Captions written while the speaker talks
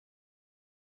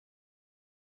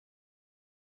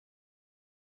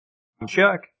I'm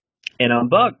Chuck, And I'm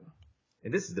Buck.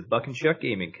 and this is the Buck and Chuck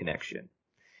Gaming Connection.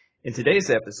 In today's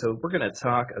episode, we're going to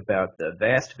talk about the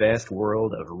vast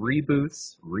world of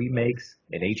reboots, remakes,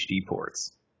 and HD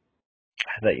ports.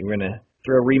 I thought you were going to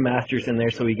throw remasters in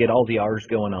there so we get all the R's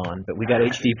going on, but we got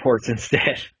HD ports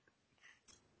instead.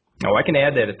 Oh, I can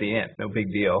add that at the end. No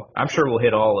big deal. I'm sure we'll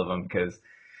hit all of them because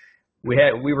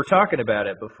we were talking about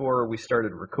it before we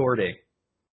started recording,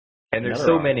 and there's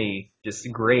so many just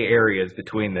gray areas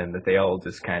between them that they all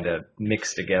just kind of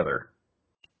mix together.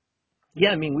 Yeah,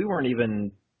 I mean, we weren't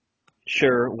even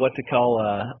sure what to call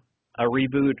a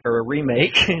reboot or a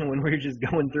remake when we were just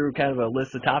going through kind of a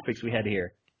list of topics we had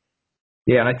here.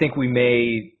 Yeah, and I think we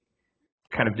may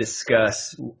kind of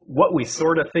discuss what we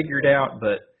sort of figured out,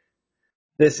 but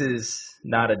this is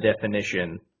not a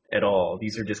definition at all.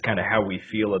 These are just kind of how we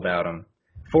feel about them.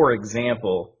 For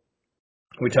example,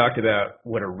 we talked about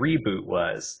what a reboot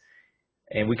was,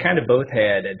 and we kind of both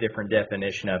had a different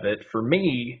definition of it. For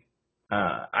me,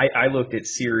 I looked at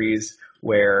series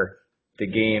where the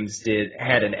games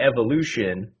had an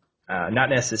evolution, not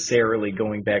necessarily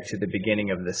going back to the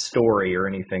beginning of the story or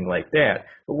anything like that,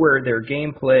 but where their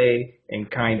gameplay and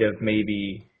kind of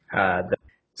maybe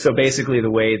so basically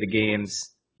the way the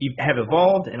games have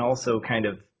evolved and also kind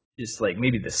of just like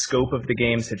maybe the scope of the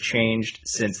games have changed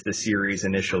since the series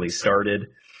initially started.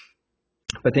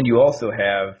 But then you also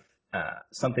have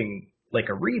something like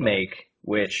a remake,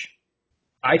 which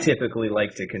I typically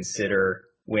like to consider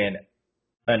when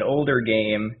an older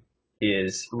game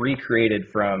is recreated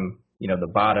from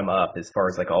the bottom up as far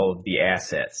as like all of the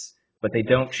assets, but they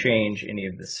don't change any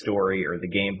of the story or the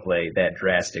gameplay that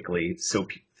drastically. So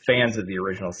fans of the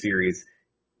original series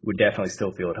would definitely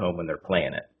still feel at home when they're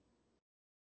playing it.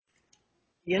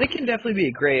 Yeah, and it can definitely be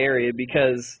a gray area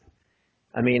because,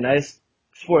 I mean,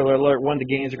 spoiler alert, one of the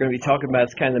games we're going to be talking about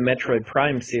is kind of the Metroid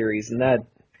Prime series, and that,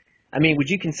 I mean, would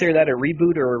you consider that a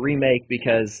reboot or a remake?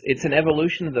 Because it's an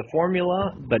evolution of the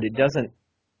formula, but it doesn't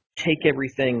take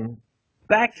everything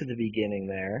back to the beginning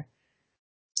there.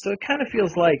 So it kind of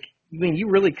feels like, I mean, you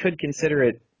really could consider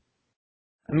it.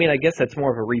 I mean, I guess that's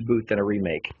more of a reboot than a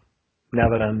remake. Now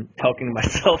that I'm talking to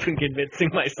myself and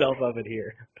convincing myself of it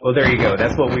here. Well, there you go.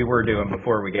 That's what we were doing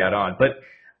before we got on. But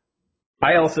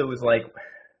I also was like,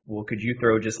 well, could you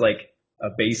throw just like a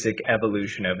basic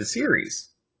evolution of a series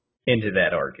into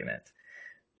that argument?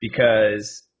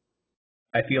 Because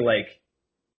I feel like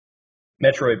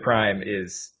Metroid Prime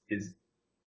is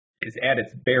at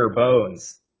its bare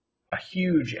bones a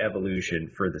huge evolution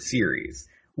for the series.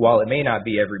 While it may not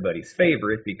be everybody's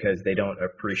favorite because they don't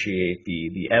appreciate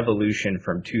the evolution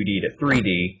from 2D to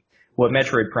 3D, what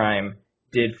Metroid Prime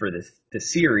did for the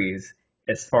series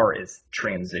as far as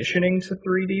transitioning to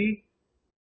 3D,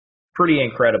 pretty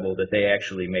incredible that they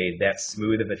actually made that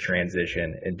smooth of a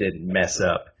transition and didn't mess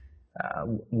up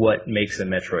what makes a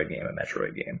Metroid game a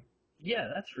Metroid game. Yeah,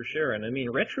 that's for sure. And I mean,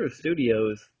 Retro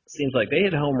Studios seems like they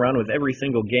hit a home run with every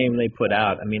single game they put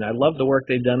out. I mean, I love the work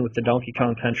they've done with the Donkey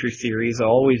Kong Country series. I'll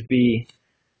always be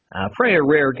probably a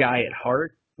rare guy at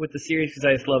heart with the series because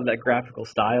I just love that graphical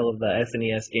style of the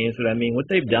SNES games. But I mean, what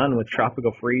they've done with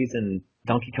Tropical Freeze and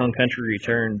Donkey Kong Country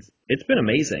Returns, it's been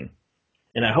amazing.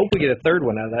 And I hope we get a third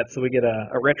one out of that so we get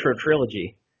a retro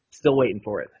trilogy. Still waiting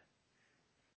for it.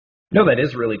 No, that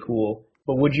is really cool.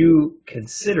 But would you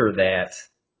consider that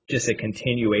just a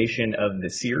continuation of the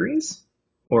series?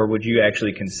 Or would you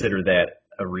actually consider that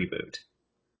a reboot?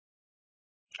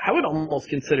 I would almost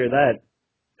consider that.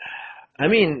 I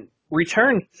mean,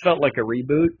 Return felt like a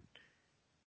reboot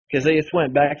because they just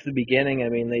went back to the beginning. I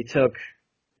mean, they took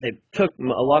a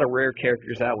lot of rare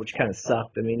characters out, which kind of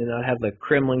sucked. I mean, and not have the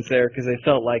Kremlings there because they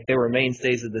felt like they were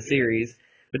mainstays of the series.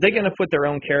 But they're going to put their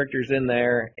own characters in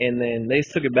there, and then they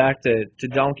took it back to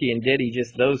Donkey and Diddy,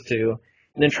 just those two.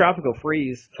 And then Tropical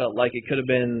Freeze felt like it could have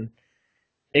been.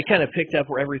 It kind of picked up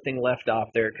where everything left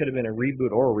off there. It could have been a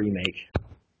reboot or a remake,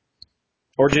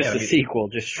 or just a sequel,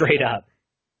 just straight up.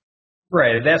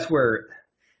 Right. That's where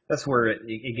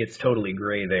it gets totally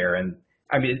gray there, and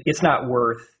I mean it's not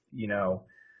worth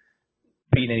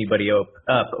beating anybody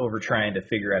up over trying to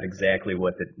figure out exactly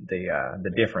what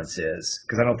the difference is,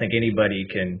 because I don't think anybody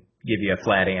can give you a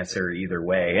flat answer either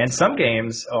way. And some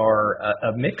games are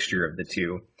a mixture of the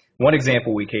two. One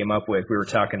example we came up with, we were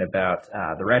talking about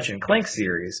the Ratchet and Clank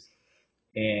series,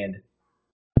 and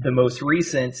the most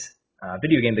recent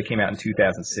video game that came out in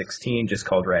 2016, just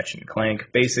called Ratchet and Clank,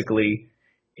 basically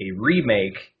a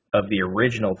remake of the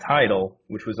original title,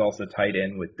 which was also tied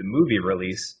in with the movie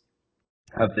release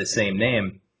of the same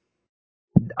name.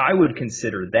 I would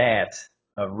consider that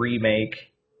a remake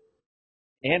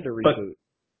and a reboot.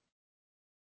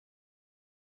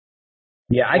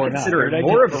 Yeah, I or not? consider Or it did I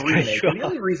more just of a scratch remake, you and the off?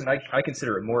 only reason I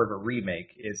consider it more of a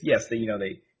remake is yes, they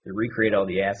recreate all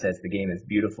the assets. The game is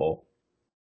beautiful.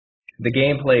 The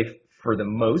gameplay, for the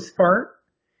most part,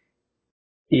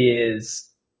 is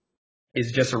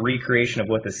is just a recreation of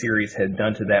what the series had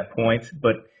done to that point.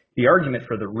 But the argument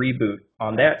for the reboot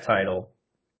on that title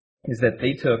is that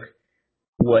they took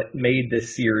what made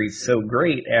this series so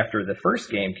great after the first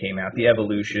game came out, the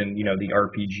evolution, the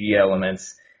RPG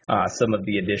elements, some of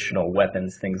the additional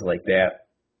weapons, things like that,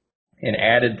 and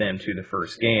added them to the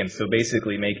first game. So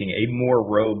basically making a more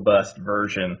robust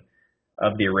version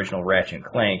of the original Ratchet and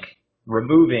Clank,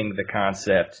 removing the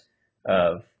concept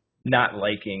of not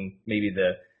liking maybe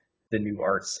the new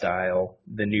art style,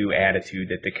 the new attitude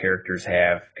that the characters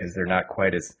have, because they're not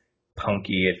quite as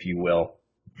punky, if you will,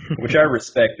 which I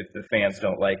respect if the fans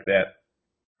don't like that.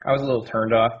 I was a little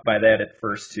turned off by that at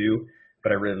first too,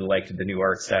 but I really liked the new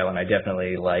art style, and I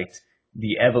definitely liked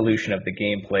the evolution of the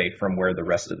gameplay from where the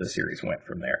rest of the series went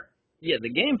from there. Yeah, the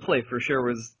gameplay for sure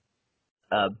was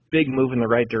a big move in the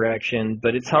right direction,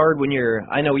 but it's hard when you're.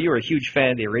 I know you were a huge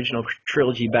fan of the original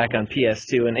trilogy back on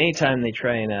PS2, and anytime they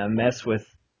try and mess with,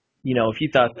 if you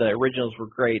thought the originals were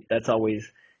great, that's always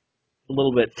a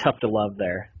little bit tough to love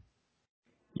there.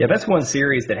 Yeah, that's one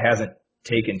series that hasn't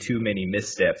taken too many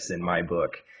missteps in my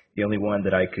book. The only one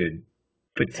that I could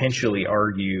potentially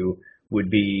argue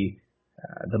would be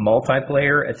the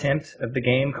multiplayer attempt of the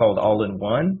game called All in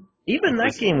One, Even which that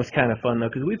was game was kind of fun though,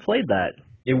 because we played that.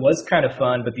 it was kind of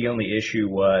fun, but the only issue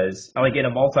was like in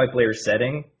a multiplayer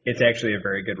setting, it's actually a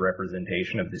very good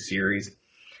representation of the series.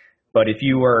 But if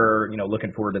you were,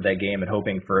 looking forward to that game and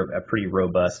hoping for a pretty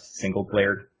robust single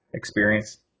player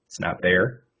experience, it's not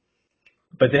there.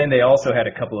 But then they also had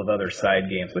a couple of other side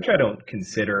games, which I don't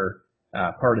consider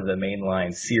part of the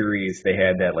mainline series. They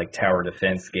had that like tower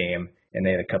defense game, and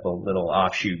they had a couple of little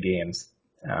offshoot games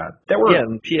that Yeah, were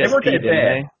and they weren't PSP, that didn't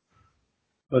bad. they?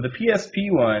 Well, the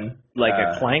PSP one, Like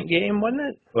a Clank game, wasn't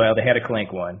it? well, they had a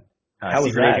Clank one, How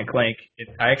was Secret that? Agent Clank.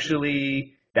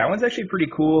 That one's actually pretty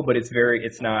cool, but it's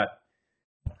not,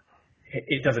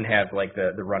 it doesn't have like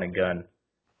the run and gun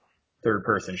third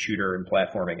person shooter and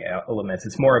platforming elements.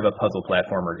 It's more of a puzzle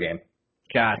platformer game.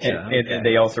 Gotcha. And Okay.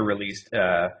 they also released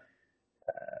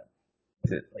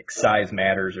is it like Size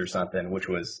Matters or something, which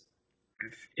was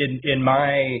in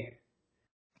my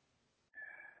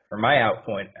or my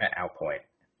outlook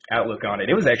on it.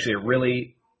 It was actually a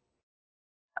really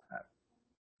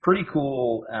pretty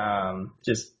cool,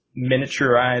 just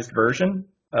miniaturized version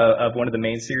of one of the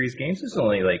main series games. It's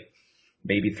only like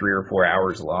maybe 3 or 4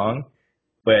 hours long,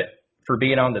 but for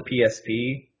being on the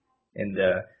PSP and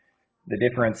the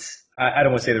difference, I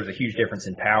don't want to say there's a huge difference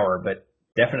in power, but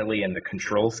definitely in the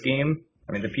control scheme.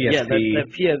 I mean, the Yeah,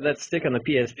 PSP that stick on the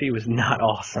PSP was not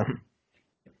awesome.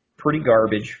 pretty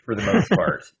garbage for the most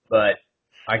part, but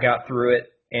I got through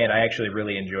it and I actually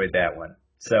really enjoyed that one.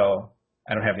 So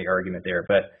I don't have any argument there,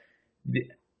 but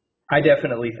I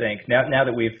definitely think now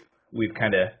that we've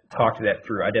kind of talked that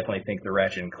through, I definitely think the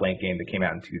Ratchet and Clank game that came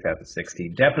out in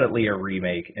 2016 definitely a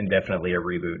remake and definitely a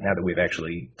reboot. Now that we've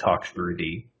actually talked through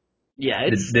Yeah,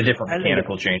 the different I think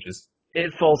mechanical changes.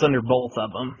 it falls under both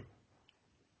of them.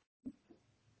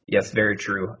 Yes, very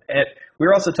true. And we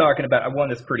were also talking about one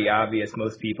that's pretty obvious.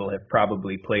 Most people have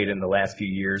probably played in the last few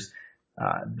years.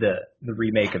 The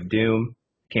remake of Doom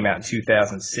came out in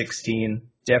 2016.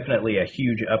 Definitely a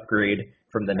huge upgrade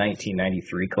from the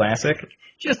 1993 classic.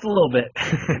 Just a little bit.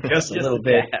 Just a Just a little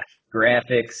bit. tad.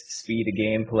 Graphics, speed of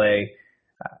gameplay.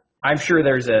 I'm sure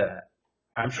there's a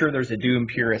I'm sure there's a Doom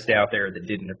purist out there that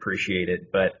didn't appreciate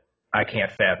it, but I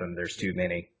can't fathom there's too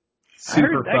many. I Super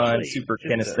heard fun, actually super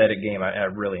just kinesthetic game. I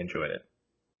really enjoyed it.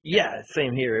 yeah,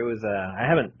 same here. It was I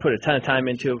haven't put a ton of time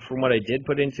into it. From what I did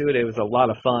put into it, it was a lot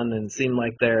of fun and seemed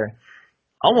like they're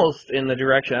almost in the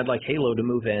direction I'd like Halo to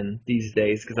move in these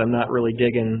days because I'm not really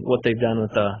digging what they've done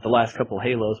with the last couple of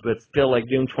Halos, but I feel like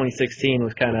Doom 2016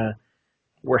 was kind of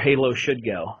where Halo should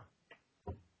go.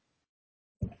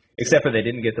 Except for they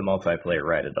didn't get the multiplayer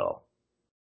right at all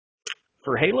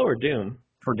For Halo or Doom?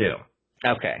 for Doom.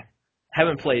 Okay.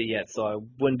 Haven't played it yet, so I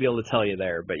wouldn't be able to tell you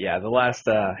there. But yeah, the last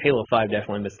Halo 5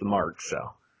 definitely missed the mark. So,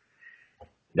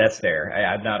 That's fair.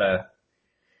 I'm not a.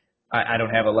 I don't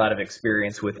have a lot of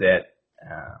experience with the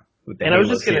and I was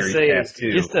Halo just gonna series say, past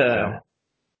two. just So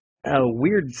a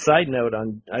weird side note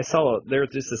on I saw there was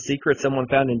just a secret someone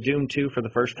found in Doom 2 for the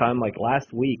first time like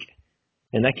last week,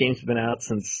 and that game's been out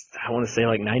since I want to say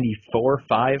like 94,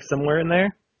 5 somewhere in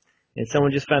there, and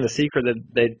someone just found a secret that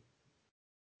they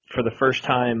for the first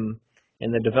time,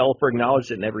 and the developer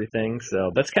acknowledged it and everything.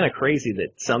 So that's kind of crazy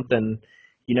that something,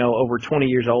 over 20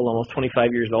 years old, almost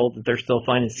 25 years old, that they're still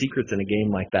finding secrets in a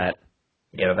game like that.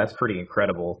 Yeah, that's pretty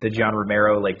incredible. Did John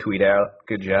Romero like tweet out,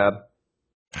 "Good job"?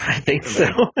 I think so.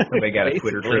 Somebody got a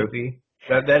Twitter Basically. trophy.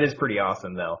 That is pretty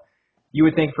awesome, though. You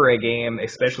would think for a game,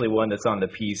 especially one that's on the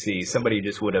PC, somebody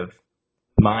just would have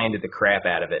mined the crap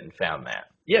out of it and found that.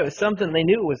 Yeah, it was something they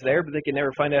knew it was there, but they could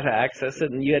never find out how to access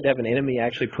it, and you had to have an enemy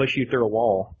actually push you through a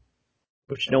wall,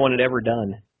 which no one had ever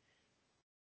done.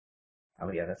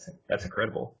 Oh yeah, that's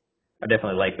incredible. I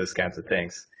definitely like those kinds of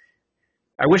things.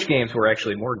 I wish games were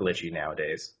actually more glitchy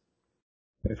nowadays.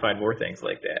 I find more things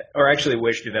like that. Or actually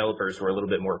wish developers were a little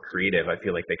bit more creative. I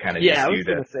feel like they kind of Yeah, just I do was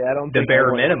gonna say I don't the think bare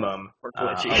everyone minimum were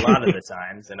glitchy. a lot of the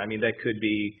times, and I mean that could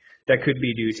be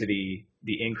due to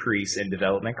the increase in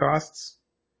development costs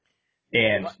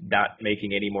and not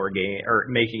making any more game or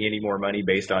making any more money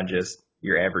based on just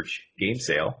your average game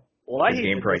sale Well, I because hate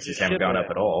game that they'll prices just haven't gone up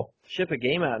at all. ship a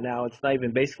game out now. It's not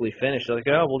even basically finished. They're like,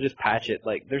 oh, we'll just patch it.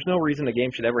 Like, there's no reason a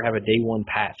game should ever have a day one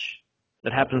patch.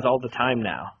 That happens all the time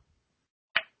now.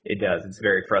 It does. It's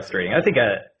very frustrating. I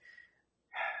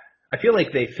feel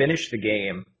like they finish the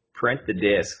game, print the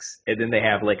discs, and then they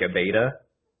have like a beta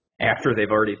after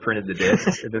they've already printed the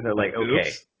discs, and then they're like, okay,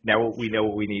 Oops. now we know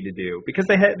what we need to do because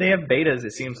they have betas.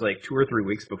 It seems like 2 or 3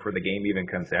 weeks before the game even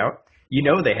comes out. You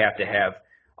know they have to have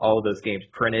all of those games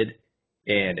printed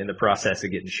and in the process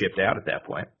of getting shipped out at that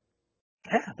point.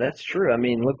 Yeah, that's true. I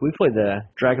mean, look, we played the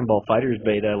Dragon Ball Fighters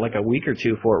beta like a week or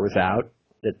two before it was out.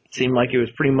 It seemed like it was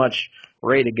pretty much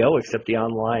ready to go, except the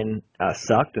online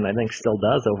sucked, and I think still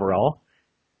does overall.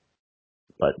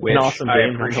 But an Which awesome I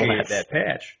game appreciate nonetheless. that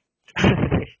patch.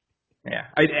 Yeah,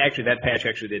 that patch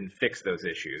actually didn't fix those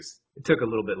issues. It took a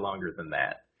little bit longer than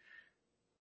that.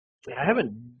 I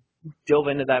haven't dove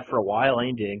into that for a while. I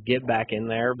need to get back in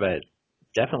there, but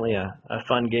definitely a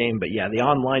fun game. But yeah, the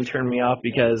online turned me off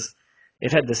because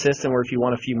it had the system where if you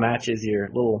won a few matches, your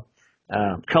little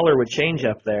color would change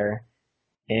up there,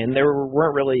 and there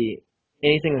weren't really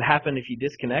anything that happened if you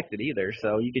disconnected either.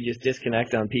 So you could just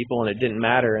disconnect on people, and it didn't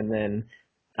matter. And then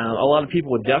a lot of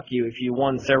people would duck you if you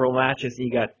won several matches and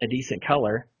you got a decent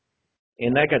color,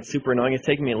 and that got super annoying. It's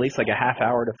taken me at least like a half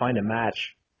hour to find a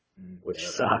match, which Yeah,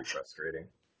 that's pretty sucked. frustrating.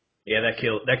 Yeah,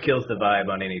 that kills the vibe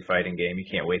on any fighting game. You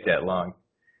can't wait that long.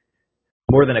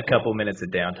 More than a couple minutes of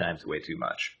downtime is way too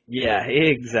much. Yeah,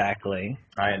 exactly.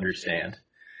 I understand.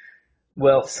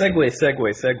 Well,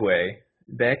 segue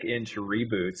back into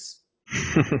reboots.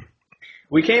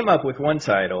 We came up with one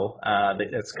title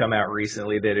that's come out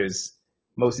recently that is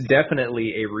most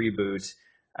definitely a reboot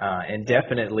and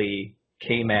definitely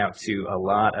came out to a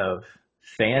lot of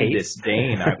fan Hate?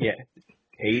 disdain. Yeah,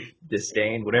 hate,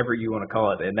 disdain, whatever you want to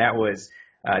call it. And that was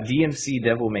DMC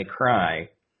Devil May Cry,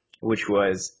 which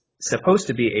was supposed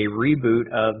to be a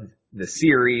reboot of the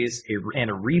series and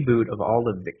a reboot of all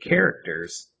of the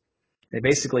characters. They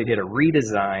basically did a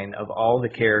redesign of all the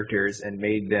characters and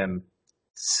made them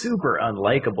super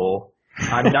unlikable.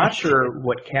 I'm not sure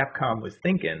what Capcom was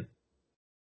thinking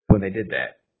when they did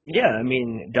that. Yeah, I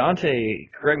mean, Dante,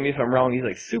 correct me if I'm wrong, he's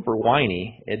like super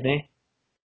whiny, isn't he?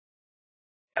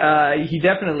 He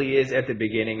definitely is at the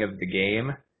beginning of the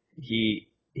game. He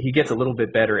gets a little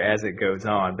bit better as it goes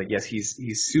on, but yes, he's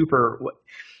super.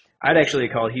 I'd actually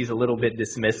call he's a little bit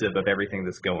dismissive of everything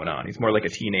that's going on. He's more like a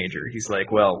teenager. He's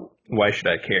like, well, why should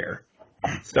I care?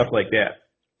 Stuff like that.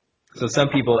 So some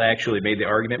people actually made the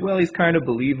argument, well, he's kind of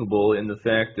believable in the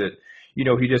fact that,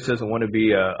 he just doesn't want to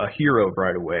be a hero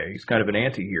right away. He's kind of an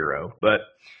anti-hero. But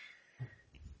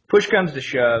push comes to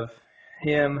shove,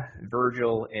 him,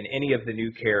 Virgil, and any of the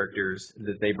new characters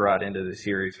that they brought into the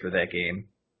series for that game,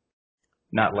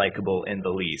 not likable in the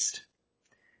least.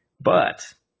 But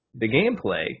the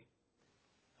gameplay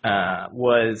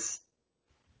was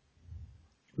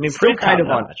I mean, still pretty kind top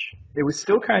of on. notch. It was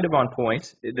still kind of on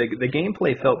point. The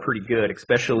gameplay felt pretty good,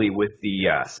 especially with the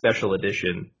special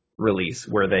edition release,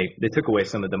 where they took away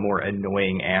some of the more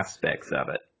annoying aspects of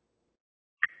it.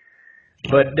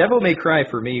 But Devil May Cry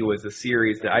for me was a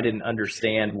series that I didn't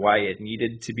understand why it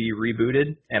needed to be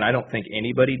rebooted, and I don't think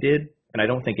anybody did, and I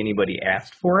don't think anybody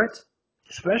asked for it.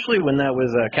 Especially when that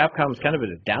was Capcom's kind of at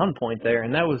a down point there,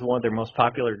 and that was one of their most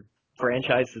popular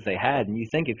franchises they had. And you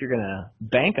think if you're gonna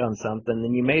bank on something,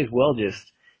 then you may as well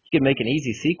just you could make an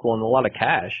easy sequel and a lot of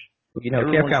cash.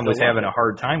 Everyone Capcom still was loved having a it.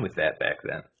 hard time with that back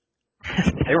then. They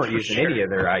That's weren't for using sure. any of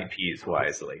their IPs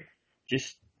wisely.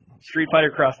 Just Street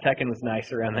Fighter Cross Tekken was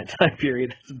nice around that time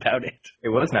period. That's about it. It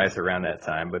was nice around that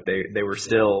time, but they were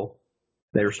still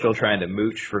trying to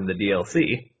mooch from the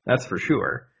DLC. That's for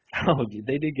sure. Oh, dude,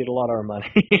 they did get a lot of our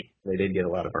money. They did get a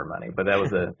lot of our money, but that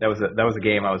was a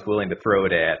game I was willing to throw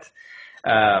it at.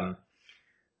 Um,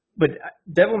 but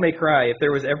Devil May Cry, if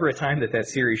there was ever a time that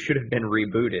series should have been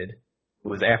rebooted,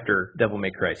 was after Devil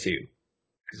May Cry 2.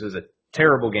 because it was a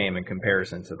terrible game in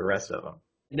comparison to the rest of them.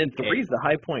 And then And 3's the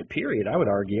high point period, I would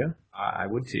argue. I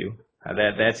would too.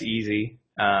 That's easy.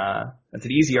 That's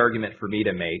an easy argument for me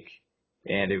to make,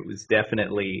 and it was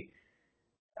definitely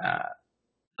uh,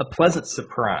 a pleasant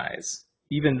surprise.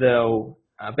 Even though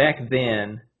back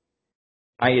then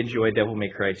I enjoyed Devil May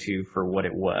Cry 2 for what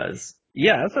it was.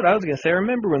 Yeah, that's what I was gonna say. I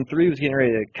remember when 3 was getting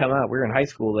ready to come out. We were in high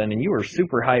school then, and you were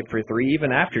super hyped for 3.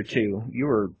 Even after 2, you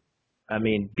were, I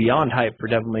mean, beyond hyped for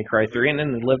Devil May Cry 3, and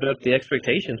then it lived up to the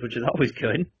expectations, which is always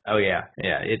good. Oh yeah,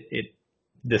 yeah. It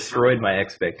destroyed my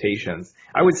expectations.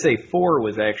 I would say 4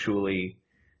 was actually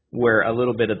where a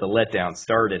little bit of the letdown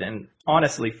started, and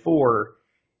honestly, 4,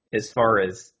 as far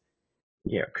as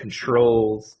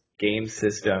controls, game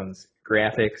systems,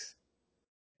 graphics,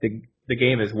 the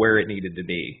game is where it needed to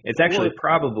be. It's actually Well,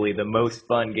 probably the most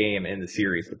fun game in the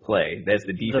series to play. That's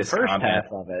the the deepest first half combat.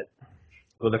 of it.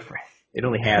 Well, it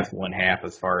only has one half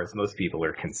as far as most people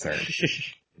are concerned.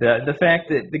 The fact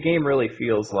that the game really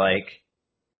feels like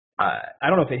I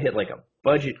don't know if it hit like a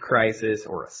budget crisis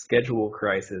or a schedule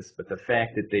crisis, but the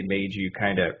fact that they made you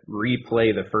kind of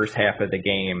replay the first half of the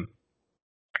game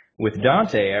with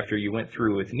Dante after you went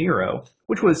through with Nero,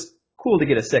 which was cool to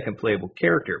get a second playable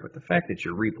character, but the fact that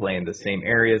you're replaying the same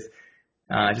areas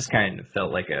just kind of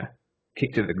felt like a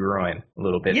kick to the groin a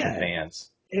little bit to Yeah,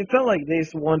 fans. it felt like they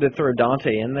just wanted to throw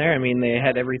Dante in there. I mean, they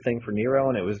had everything for Nero,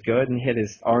 and it was good, and he had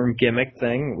his arm gimmick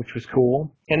thing, which was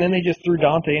cool. And then they just threw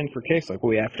Dante in for kicks. Like, well,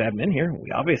 we have to have him in here. We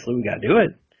got to do it.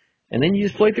 And then you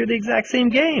just play through the exact same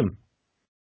game.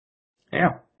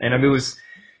 Yeah, and I mean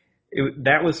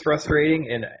that was frustrating,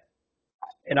 and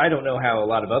I don't know how a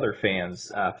lot of other fans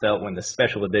felt when the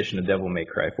special edition of Devil May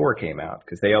Cry 4 came out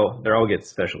because they all get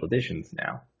special editions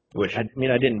now. Which, I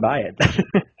mean, I didn't buy it.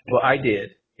 well, I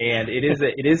did, and it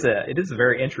is a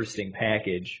very interesting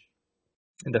package.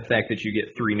 And the fact that you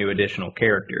get 3 new additional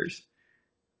characters,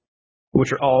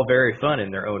 which are all very fun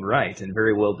in their own right and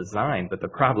very well designed. But the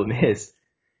problem is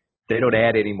they don't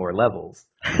add any more levels.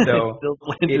 So Still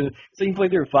playing it through, so you can play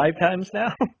through it 5 times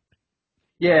now.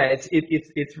 yeah,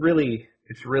 it's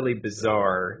really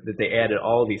bizarre that they added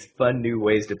all these fun new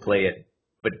ways to play it,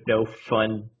 but no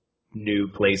fun new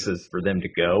places for them to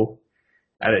go.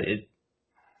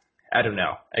 I don't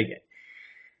know.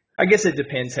 I guess it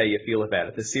depends how you feel about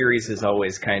it. The series has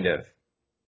always kind of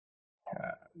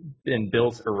been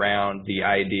built around the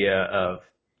idea of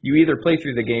you either play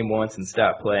through the game once and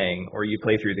stop playing, or you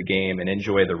play through the game and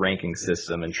enjoy the ranking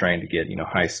system and trying to get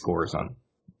high scores on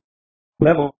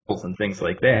levels and things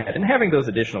like that. And having those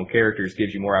additional characters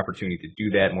gives you more opportunity to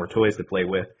do that, more toys to play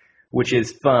with, which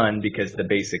is fun because the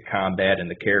basic combat and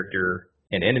the character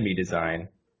and enemy design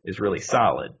is really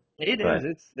solid. It is. But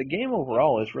It's the game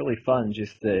overall is really fun.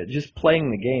 Just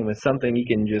playing the game is something you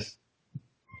can just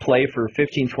play for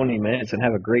 15, 20 minutes and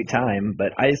have a great time.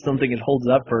 But I just don't think it holds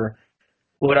up for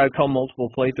what I'd call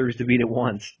multiple playthroughs to beat it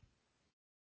once.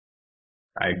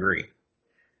 I agree.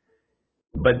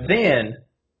 But then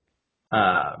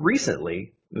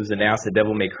recently, it was announced that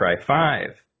Devil May Cry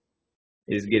 5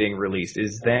 is getting released.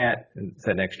 Is that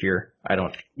next year?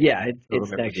 Yeah, Don't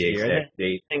it's remember next the year. exact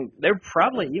date. And they're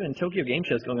probably even Tokyo Game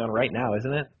Show is going on right now,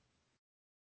 isn't it?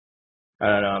 I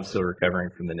don't know. I'm still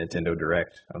recovering from the Nintendo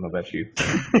Direct. I don't know about you.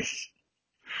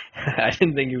 I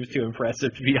didn't think it was too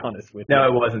impressive, to be honest with No, you.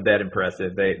 it wasn't that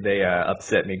impressive. They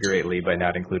upset me greatly by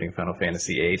not including Final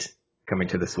Fantasy VIII coming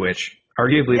to the Switch.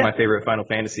 Arguably Yeah, my favorite Final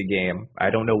Fantasy game.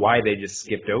 I don't know why they just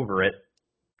skipped over it.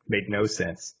 Made no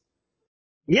sense.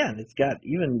 yeah, and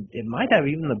it might have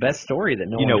even the best story that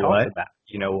no You one know talks what? about.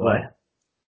 You know what? What?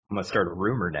 I'm gonna start a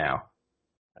rumor now.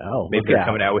 Oh, Maybe look they're out!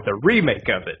 coming out with a remake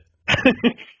of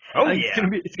it. Oh yeah,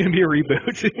 It's gonna be a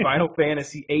reboot. Final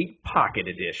Fantasy VIII Pocket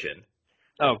Edition.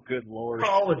 Oh, good lord!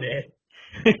 Calling it.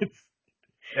 It's,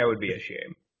 That would be a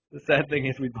shame. the sad thing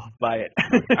is we both buy it.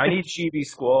 I need Chibi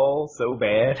Squall so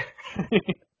bad.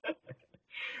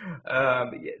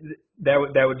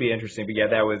 That would be interesting. But yeah,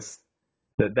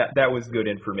 that was good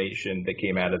information that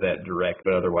came out of that direct.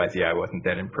 But otherwise, yeah, I wasn't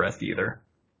that impressed either.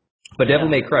 But Devil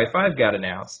Yeah, May Cry 5 got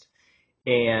announced,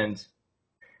 and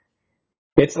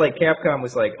it's like Capcom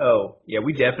was like, "Oh, yeah,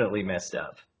 we definitely messed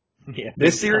up. yeah,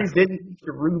 This big time. series didn't need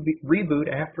to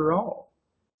reboot after all.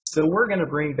 So we're gonna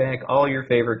bring back all your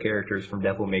favorite characters from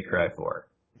Devil May Cry 4.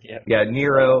 Yeah, You got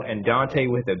Nero and Dante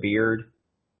with a beard.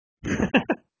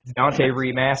 Dante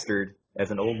remastered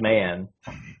as an old man.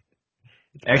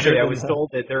 it's better Actually, I than was the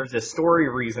told that there's a story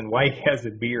reason why he has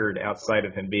a beard outside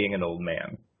of him being an old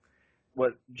man.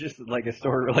 what. Just like a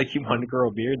story, like you want to grow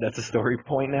a beard. That's a story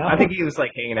point now. I think he was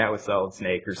like hanging out with Solid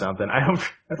Snake or something. I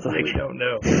It's really like, don't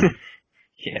know.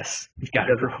 yes, you It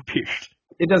gotta doesn't grow a beard.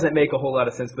 it doesn't make a whole lot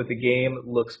of sense, but the game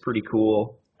looks pretty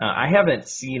cool. I haven't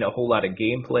seen a whole lot of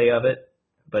gameplay of it,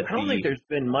 but I don't think the there's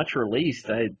been much released.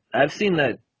 I've seen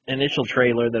that initial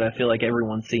trailer that I feel like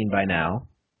everyone's seen by now.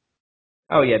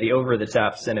 oh yeah, the over the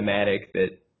top cinematic that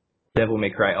Devil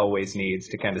May Cry always needs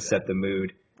to kind of set the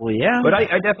mood. Well, yeah. But I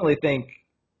definitely think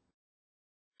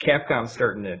Capcom's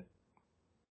starting to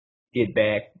get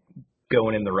back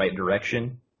going in the right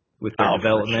direction with their Oh, for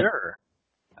development. sure.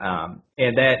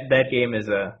 And that game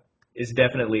is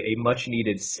definitely a much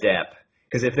needed step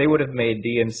because if they would have made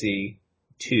DMC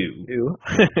two, Too.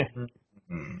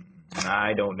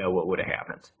 I don't know what would have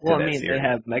happened to Well, I that mean, they series.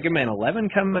 have Mega Man 11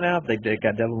 coming out. They did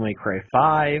got Devil May Cry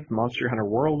 5. Monster Hunter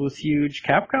World was huge.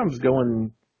 Capcom's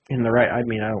going in the right. I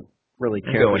mean, I don't really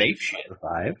I'm care for going ape Street shit.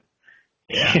 Fighter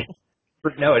Yeah,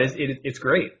 5. no, it's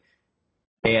great,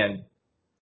 and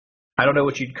I don't know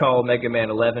what you'd call Mega Man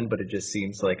 11, but it just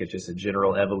seems like it's just a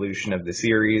general evolution of the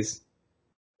series.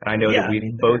 And I know that Yeah, I we've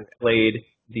mean, both played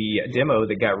the demo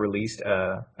that got released.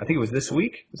 I think it was this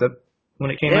week. Was that when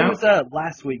it came it out? was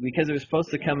last week because it was supposed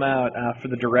to come out for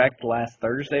the direct last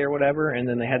Thursday or whatever, and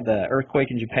then they had the earthquake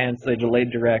in Japan, so they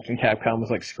delayed direct, and Capcom was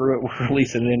like, "Screw it, we're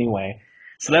releasing it anyway."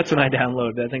 So that's when I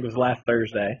downloaded it. I think it was last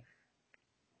Thursday.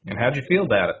 And how'd you feel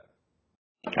about it?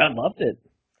 I loved it.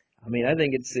 I mean, I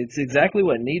think it's exactly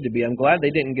what it needed to be. I'm glad they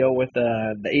didn't go with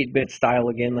the 8-bit style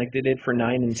again like they did for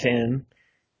 9 and 10.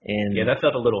 Yeah, And that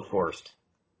felt a little forced.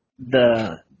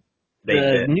 the They the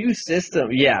bit. new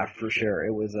system, yeah, for sure,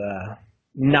 it was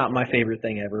not my favorite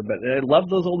thing ever. But I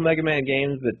love those old Mega Man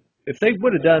games. But if they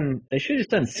would have done, they should have just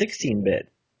done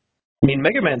 16-bit. I mean,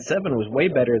 Mega Man 7 was way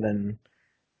better than,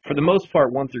 for the most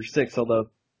part, 1 through 6. Although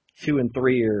 2 and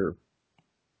 3 are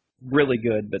really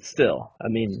good, but still, I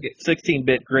mean,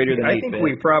 16-bit greater than I think 8-bit.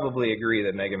 we probably agree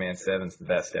that Mega Man 7's the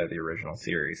best out of the original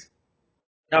series.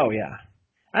 Oh yeah.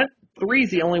 I,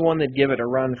 3's the only one that give it a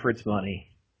run for its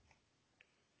money.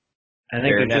 I think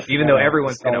Fair there's enough. just a Even lot though of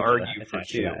everyone's going to nostalgia argue for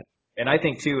attached to 2. that. And I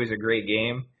think 2 is a great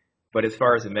game, but as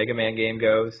far as a Mega Man game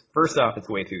goes, first off, it's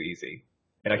way too easy.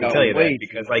 And I can tell Oh, you that way too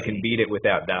because I can easy. beat it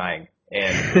without dying.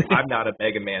 And I'm not a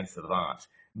Mega Man savant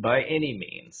by any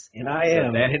means. And I So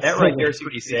am, and it's that still right way there is too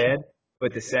pretty easy. sad.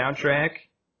 But the soundtrack,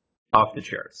 off the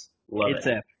charts. Love it. It's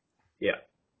epic. Yeah.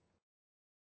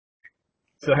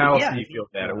 So But how else yeah, do I you mean, feel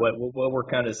about it? What were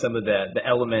kind of some of the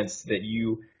elements that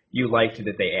you liked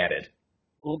that they added?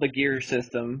 well, the gear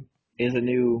system is a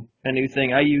new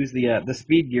thing. I use the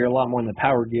speed gear a lot more than the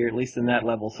power gear, at least in that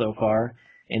level so far.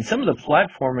 And some of the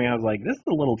platforming, I was like, this is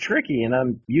a little tricky, and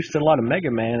I'm used to a lot of Mega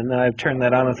Man, and then I turned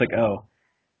that on, and it's like, oh,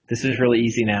 this is really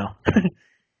easy now.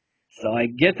 So I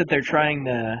get that they're trying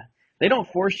to. They don't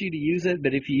force you to use it,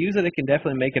 but if you use it, it can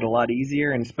definitely make it a lot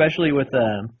easier. And especially with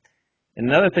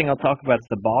another thing I'll talk about is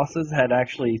the bosses had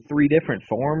actually 3 different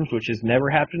forms, which has never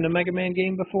happened in a Mega Man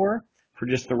game before. For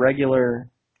just the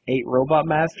regular 8 robot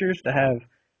masters to have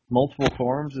multiple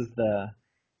forms as the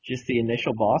just the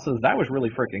initial bosses, that was really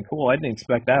freaking cool. I didn't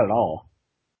expect that at all.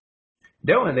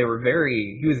 No, and they were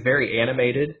very. He was very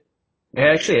animated. It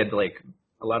actually had like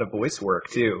a lot of voice work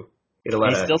too. It had a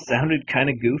lot It of. still sounded kind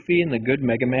of goofy in the good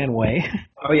Mega Man way.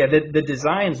 Oh yeah, the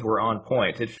designs were on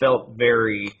point. It felt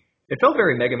very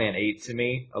Mega Man 8 to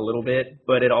me a little bit,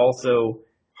 but it also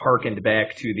harkened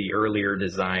back to the earlier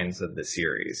designs of the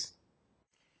series,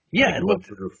 Yeah, like it 1 looked.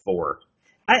 through 4.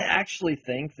 I actually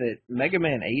think that Mega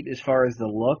Man 8, as far as the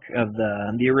look of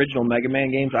the original Mega Man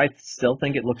games, I still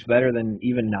think it looks better than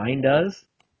even 9 does.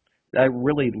 I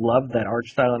really love that art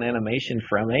style and animation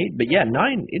from 8, but yeah,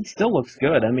 9 it still looks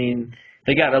good. I mean,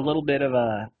 they got a little bit of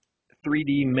a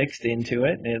 3D mixed into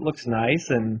it, and it looks nice.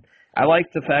 And I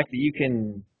like the fact that you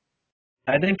can.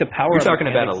 I think the power You're up talking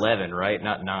about mechanics. 11, right?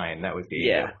 Not 9. That was the 8-bit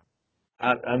Yeah,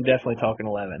 I'm definitely talking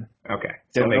 11. one. Okay,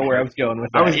 so Don't know make where I sure. was going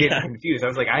with I that. was getting Yeah, confused. I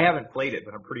was like, I haven't played it,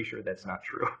 but I'm pretty sure that's not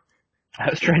true. I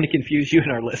was trying to confuse you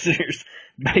and our listeners,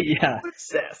 but yeah.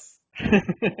 Success.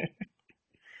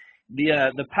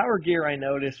 The power gear I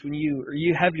noticed when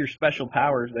you have your special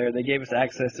powers there, they gave us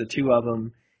access to 2 of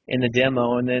them in the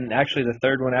demo, and then actually the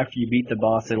third one after you beat the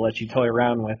boss, they let you toy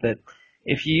around with it.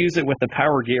 If you use it with the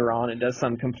power gear on, it does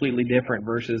something completely different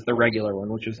versus the regular one,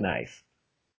 which was nice.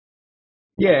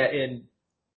 Yeah, and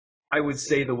I would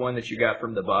say the one that you got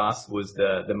from the boss was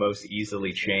the most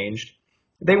easily changed.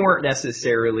 They weren't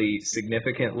necessarily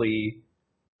significantly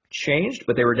changed,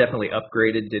 but they were definitely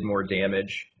upgraded, did more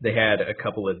damage. They had a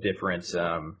couple of different,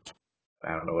 I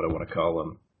don't know what I want to call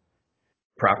them,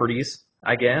 properties.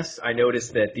 I guess I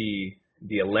noticed that the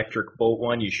electric bolt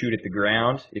one you shoot at the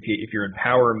ground. If you're in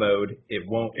power mode, it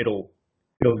won't. It'll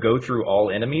go through all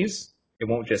enemies. It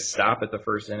won't just stop at the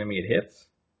first enemy it hits.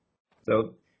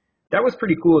 So That was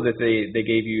pretty cool that they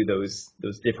gave you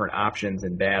those different options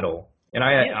in battle. And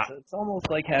Yeah, so it's almost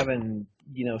like having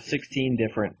 16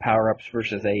 different power ups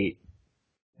versus 8,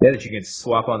 yeah, that you can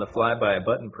swap on the fly by a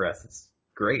button press. It's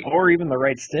great. or even the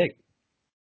right stick.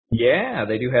 Yeah,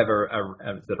 they do have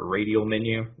is it a radial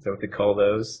menu? Is that what they call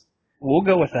those? We'll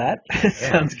go with that. Yeah,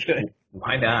 Sounds good.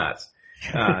 why not?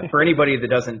 For anybody that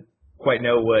doesn't quite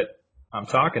know what I'm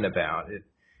talking about,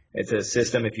 it's a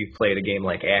system if you've played a game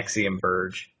like Axiom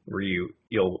Verge, where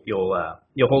you'll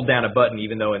hold down a button,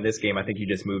 even though in this game I think you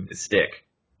just move the stick,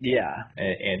 Yeah.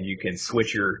 and you can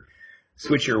switch your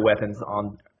weapons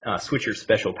on, switch your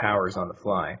special powers on the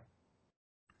fly.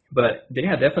 But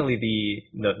yeah, definitely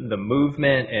the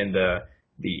movement and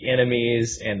the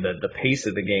enemies and the pace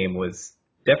of the game was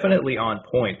definitely on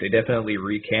point. They definitely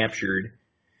recaptured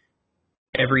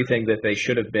everything that they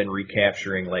should have been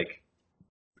recapturing like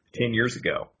 10 years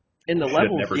ago. And the Should have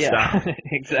levels, never yeah, stopped.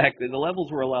 exactly. The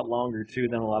levels were a lot longer too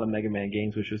than a lot of Mega Man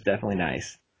games, which was definitely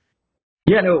nice.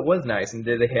 Yeah, no, it was nice. And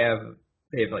did they have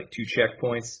like two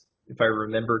checkpoints, if I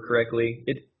remember correctly.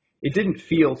 It didn't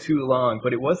feel too long,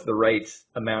 but it was the right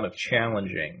amount of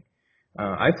challenging.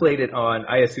 I played it on.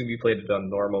 I assume you played it on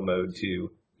normal mode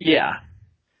too. Yeah.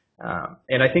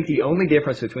 And I think the only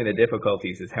difference between the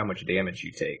difficulties is how much damage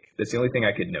you take. That's the only thing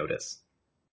I could notice.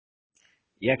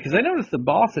 Yeah, because I noticed the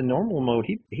boss in normal mode,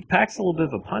 he packs a little bit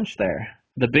of a punch there.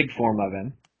 The big form of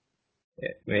him.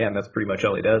 Yeah, and that's pretty much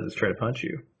all he does is try to punch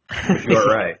you. But you are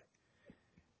right.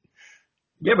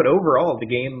 Yeah, but overall, the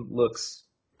game looks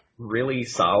really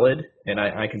solid, and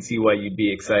I can see why you'd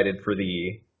be excited for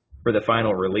the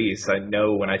final release. I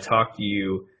know when I talked to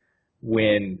you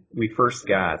when we first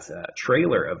got a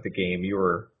trailer of the game, you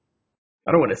were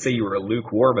I don't want to say you were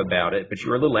lukewarm about it, but you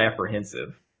were a little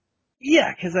apprehensive.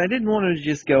 Yeah, because I didn't want to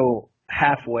just go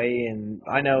halfway, and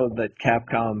I know that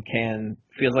Capcom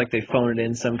feels like they phone it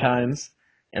in sometimes,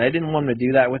 and I didn't want to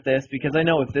do that with this because I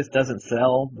know if this doesn't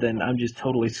sell, then I'm just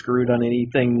totally screwed on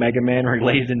anything Mega Man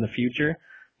related in the future.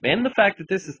 And the fact that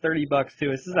this is $30 too,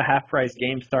 this is a half price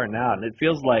game starting out, and it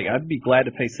feels like I'd be glad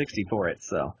to pay 60 for it.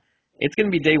 So it's gonna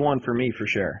be day one for me for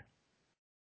sure.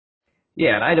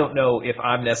 Yeah, and I don't know if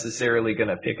I'm necessarily going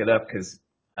to pick it up because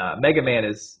Mega Man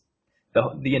is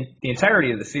the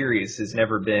entirety of the series has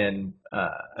never been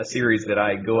a series that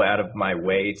I go out of my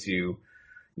way to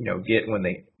get when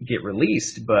they get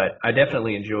released. But I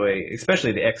definitely enjoy,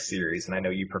 especially the X series, and I know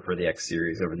you prefer the X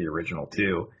series over the original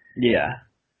too. Yeah.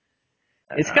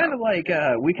 It's kind Um, of like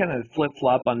we kind of flip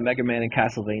flop on Mega Man and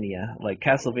Castlevania. Like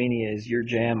Castlevania is your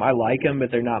jam. I like them,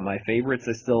 but they're not my favorites.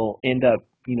 I still end up,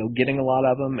 getting a lot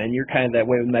of them, and you're kind of that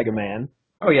way with Mega Man.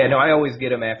 oh yeah, no, I always get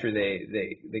them after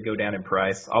they go down in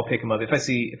price. I'll pick them up if I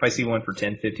see one for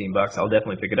 10, $15. I'll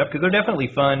definitely pick it up because they're definitely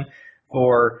fun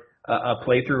for a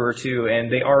playthrough or two,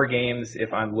 and they are games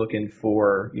if I'm looking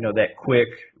for that quick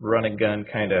run and gun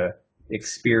kind of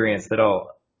experience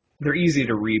they're easy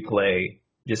to replay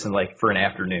just in like for an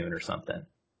afternoon or something.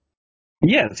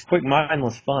 Yeah, it's quick,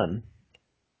 mindless fun.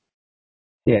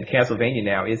 Yeah, and Castlevania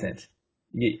now isn't.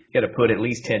 You got to put at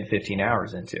least 10, 15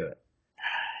 hours into it,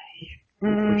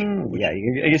 Yeah, which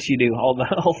I guess you do all the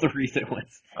all the recent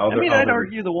ones. I mean, all I'd the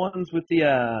argue the ones with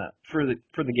the for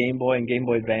the Game Boy and Game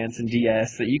Boy Advance and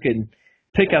DS that you could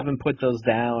pick up and put those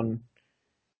down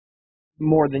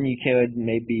more than you could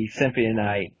maybe Symphony of the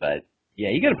Night. But yeah,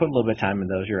 you got to put a little bit of time in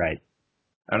those. You're right.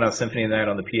 I don't know. Symphony of the Night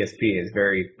on the PSP is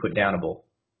very put downable,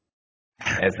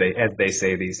 as they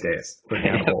say these days. Put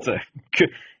That's downable. a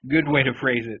good way to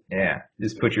phrase it. Yeah,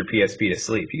 just put your PSP to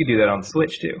sleep. You could do that on the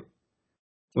Switch too,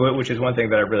 which is one thing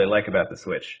that I really like about the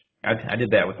Switch. I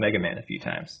did that with Mega Man a few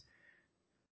times.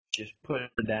 Just put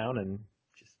it down and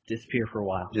just disappear for a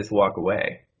while. Just walk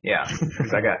away. Yeah,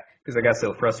 because I got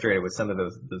so frustrated with some of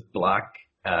those block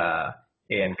uh,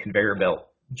 and conveyor belt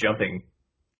jumping.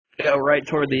 Yeah, right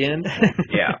toward the end.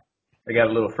 Yeah, I got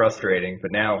a little frustrating,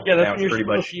 but Yeah, that's now when it's you're pretty supposed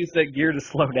to much use that gear to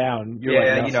slow down. You're like,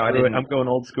 yeah. no, I screw it. I'm didn't. going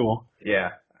old school.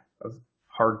 Yeah, I was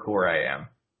hardcore. I am.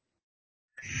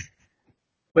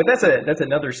 But that's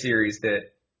another series that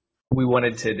we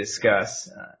wanted to discuss.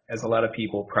 As a lot of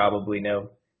people probably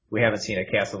know, we haven't seen a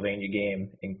Castlevania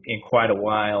game in quite a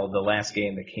while. The last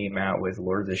game that came out was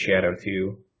Lords of Shadow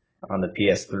 2 on the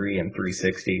PS3 and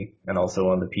 360, and also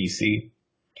on the PC.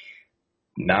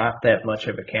 Not that much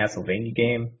of a Castlevania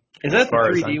game, Is as that the far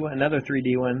as 3D I'm. one? Another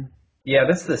 3D one? Yeah,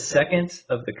 that's the second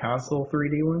of the console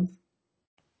 3D ones.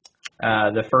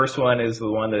 The first one is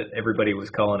the one that everybody was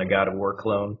calling a God of War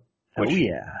clone, Oh which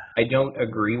yeah. I don't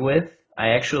agree with. I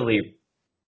actually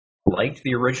liked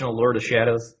the original Lord of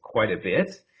Shadows quite a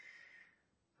bit.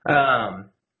 Um,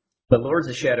 but Lords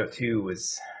of Shadow 2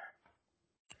 was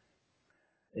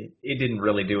it didn't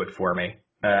really do it for me.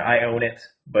 I own it,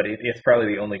 but it's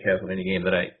probably the only Castlevania game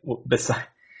that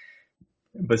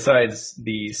besides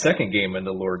the second game in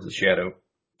the Lords of Shadow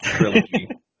trilogy.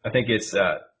 I think it's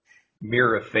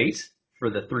Mirror of Fate for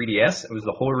the 3DS. It was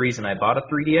the whole reason I bought a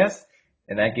 3DS,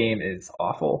 and that game is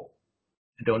awful.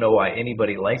 I don't know why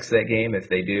anybody likes that game. If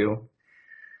they do,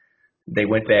 they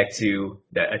went back to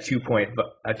a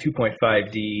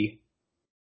 2.5D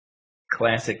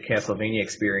classic Castlevania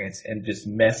experience and just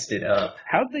messed it up.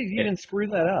 How'd they And even screw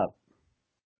that up?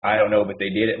 I don't know, but they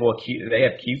did it. Well, they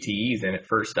have QTEs in it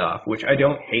first off, which I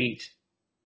don't hate,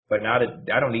 but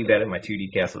I don't need that in my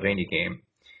 2D Castlevania game.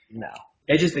 No.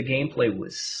 It's just the gameplay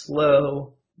was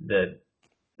slow. The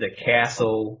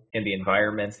castle and the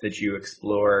environments that you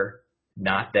explore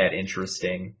not that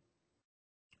interesting.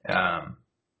 Um,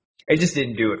 it just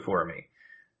didn't do it for me.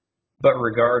 But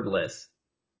regardless,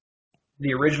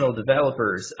 the original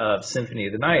developers of Symphony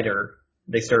of the Night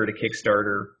they started a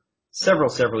Kickstarter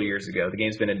several years ago. The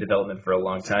game's been in development for a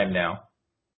long time now.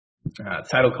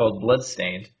 Title called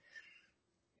Bloodstained,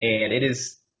 and it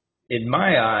is, in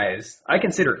my eyes, I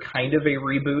consider it kind of a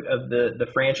reboot of the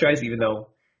franchise, even though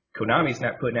Konami's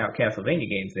not putting out Castlevania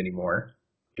games anymore.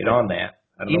 Get But on that.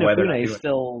 I don't know why they're not Inafune is doing it.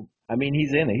 still. I mean,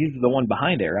 he's in it. He's the one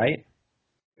behind it, right?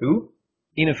 Who?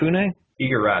 Inafune.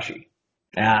 Igarashi.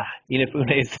 Ah,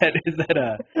 Inafune is that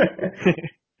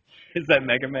is that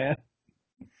Mega Man?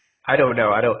 I don't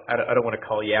know. I don't want to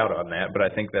call you out on that, but I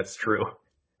think that's true.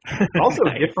 Also, a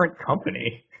Nice. different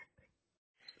company.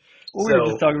 Well, we were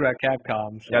just So talking about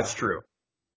Capcom, so that's true.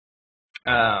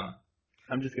 Um,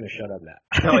 I'm just gonna shut up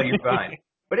no, now. you're fine.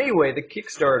 But anyway, the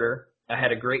Kickstarter, I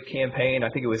had a great campaign. I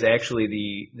think it was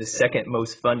actually the second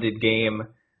most funded game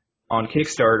on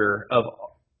Kickstarter of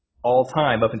all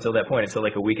time up until that point. Until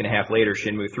like a week and a half later,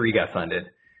 Shenmue 3 got funded,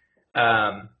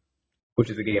 um, which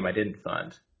is a game I didn't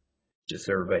fund, just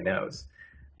so everybody knows.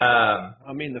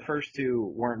 I mean, the first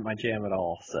two weren't my jam at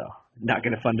all, so not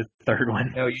gonna fund a third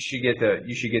one No, you should get the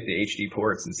HD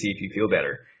ports and see if you feel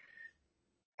better.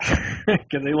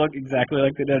 because they look exactly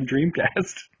like they did on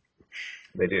Dreamcast.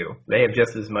 They do. They have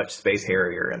just as much Space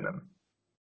Harrier in them.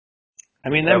 I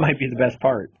mean, that That, might be the best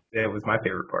part. that was my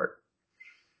favorite part.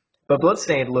 But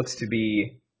Bloodstained looks to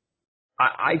be,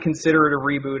 I consider it a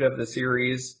reboot of the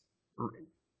series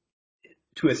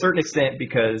to a certain extent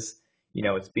because,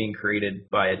 it's being created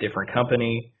by a different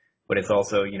company, but it's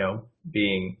also,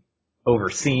 being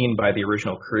overseen by the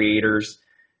original creators.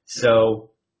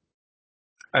 So,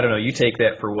 I don't know, you take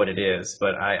that for what it is,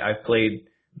 but I've played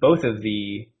both of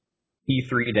the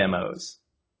E3 demos,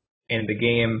 and the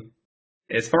game,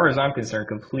 as far as I'm concerned,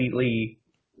 completely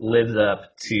lives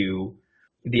up to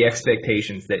the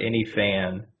expectations that any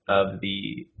fan of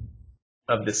the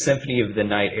Symphony of the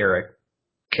Night era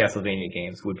Castlevania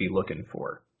games would be looking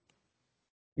for.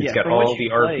 It's Yeah, got from what all you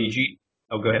the played, RPG.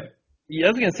 Oh, go ahead. yeah, I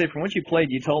was gonna say from what you played,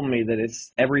 you told me that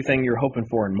it's everything you're hoping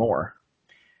for and more.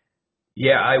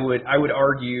 Yeah, I would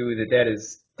argue that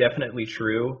is definitely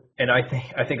true, and I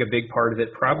think a big part of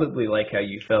it, probably like how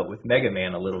you felt with Mega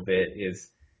Man a little bit, is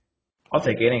I'll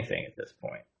take anything at this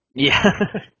point. Yeah.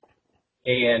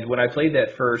 And when I played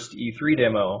that first E3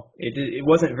 demo, it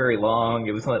wasn't very long.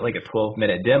 It was only like a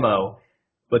 12-minute demo,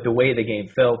 but the way the game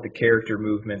felt, the character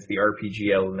movements, the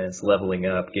RPG elements, leveling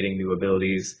up, getting new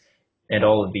abilities, and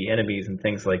all of the enemies and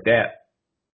things like that,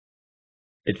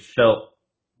 it felt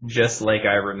just like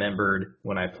I remembered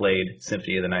when I played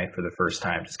Symphony of the Night for the first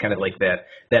time. Just kind of like that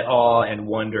awe and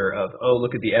wonder of, oh,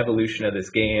 look at the evolution of this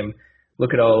game.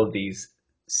 Look at all of these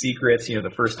secrets.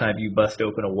 The first time you bust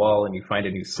open a wall and you find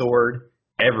a new sword,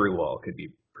 every wall could be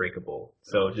breakable.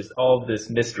 So just all of this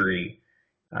mystery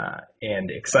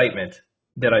and excitement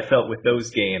that I felt with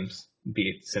those games, be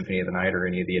it Symphony of the Night or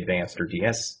any of the advanced or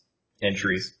DS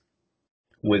entries,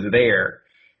 was there.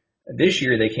 This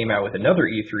year they came out with another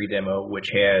E3 demo, which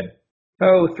had,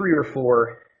 three or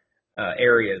four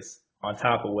areas on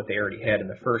top of what they already had in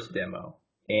the first demo.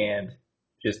 And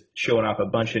just showing off a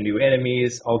bunch of new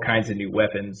enemies, all kinds of new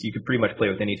weapons. You could pretty much play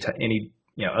with any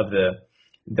of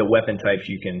the weapon types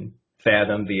you can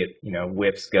fathom, be it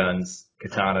whips, guns,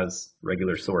 katanas,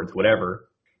 regular swords, whatever,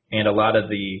 and a lot of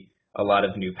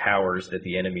new powers that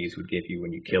the enemies would give you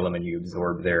when you kill them and you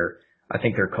absorb I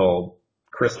think they're called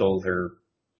crystals or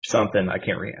something. I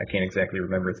can't exactly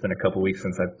remember. It's been a couple weeks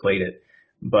since I've played it,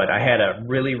 but I had a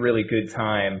really really good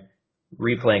time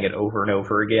replaying it over and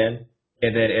over again.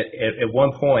 And then at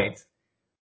one point,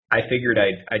 I figured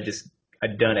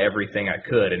I'd done everything I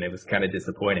could, and it was kind of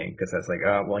disappointing because I was like,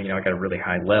 oh well, I got a really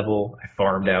high level. I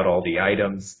farmed out all the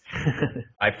items.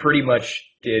 I pretty much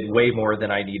did way more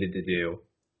than I needed to do,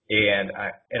 and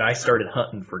I started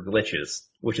hunting for glitches.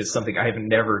 which is something I have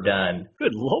never done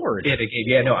Good lord. in a game.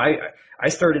 Yeah, no, I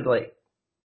started like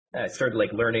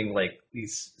learning like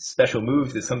these special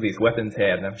moves that some of these weapons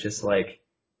had, and I'm just like,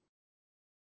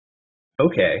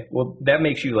 okay, well that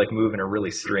makes you like move in a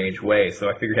really strange way. So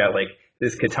I figured out like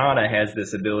this katana has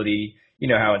this ability. You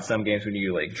know how in some games when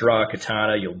you like draw a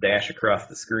katana, you'll dash across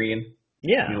the screen.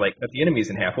 You Yeah. like cut the enemies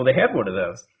in half. Well, they had one of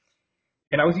those,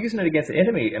 and I was using it against an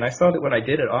enemy, and I saw that when I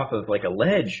did it off of like a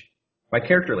ledge, my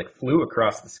character like flew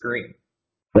across the screen,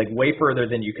 like way further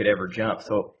than you could ever jump.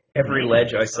 So every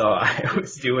ledge Man. I saw, I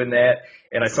was doing that,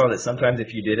 and I saw that sometimes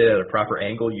if you did it at a proper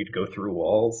angle, you'd go through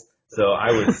walls. So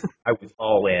I was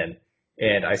all in,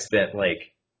 and I spent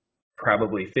like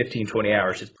probably 15, 20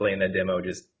 hours just playing that demo,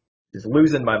 just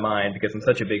losing my mind because I'm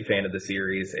such a big fan of the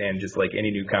series, and just like any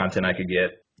new content I could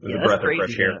get was Yeah, a that's breath of fresh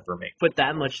crazy air to for me. put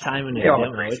that much time into a Yeah, I'm a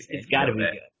demo. crazy It's man. You got to know be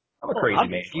that. good. I'm a Well, crazy man.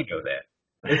 You obviously. know that.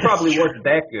 It That's probably true. wasn't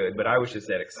that good, but I was just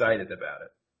that excited about it.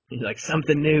 He's like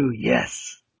something new.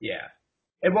 Yes. Yeah.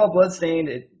 And while Bloodstained,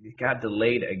 it got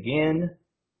delayed again,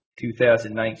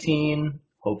 2019,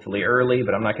 hopefully early,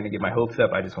 but I'm not going to get my hopes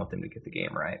up. I just want them to get the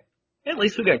game right. At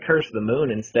least we got Curse of the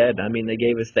Moon instead. I mean, they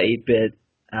gave us the 8-bit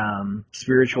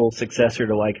spiritual successor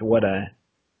to like what a,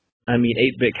 I mean,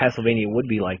 8-bit Castlevania would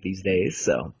be like these days.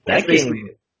 So Yeah, it's that basically game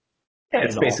yeah,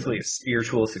 it's is basically a awesome.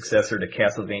 spiritual successor to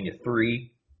Castlevania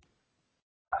 3.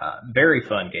 Very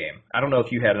fun game. I don't know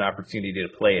if you had an opportunity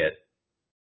to play it.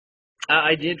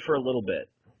 I did for a little bit,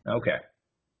 Okay.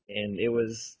 and it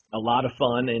was a lot of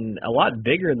fun and a lot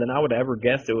bigger than I would ever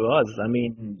guessed it was. I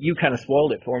mean, you kind of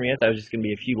spoiled it for me. I thought it was just going to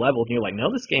be a few levels, and you're like,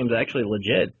 no, this game's actually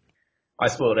legit. I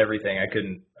spoiled everything. I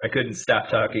couldn't stop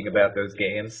talking about those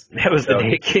games. That was the So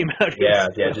day it came out. It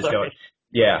was yeah, just spoiler. going.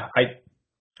 Yeah,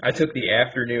 I took the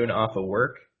afternoon off of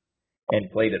work and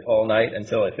played it all night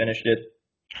until I finished it.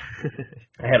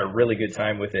 I had a really good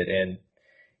time with it, and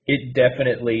it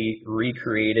definitely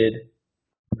recreated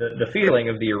the feeling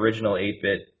of the original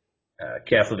 8-bit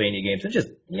Castlevania games. And just,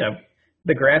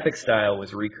 the graphic style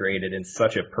was recreated in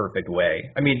such a perfect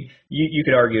way. I mean, you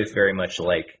could argue it's very much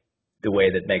like the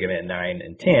way that Mega Man 9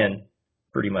 and 10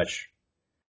 pretty much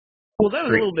Well, that was a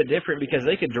create. little bit different because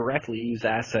they could directly use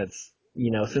assets. You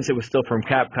know, since it was still from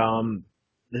Capcom,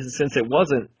 since it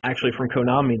wasn't actually from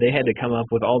Konami, they had to come up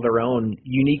with all their own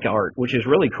unique art, which is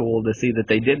really cool to see that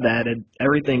they did that. And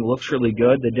everything looks really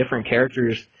good.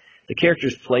 The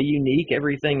characters play unique.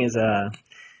 Everything is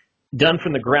done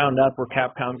from the ground up, where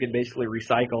Capcom could basically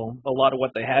recycle a lot of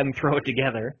what they had and throw it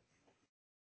together.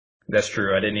 That's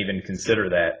true. I didn't even consider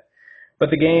that. But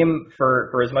the game,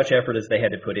 for as much effort as they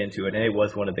had to put into it, and it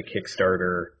was one of the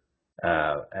Kickstarter,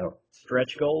 I don't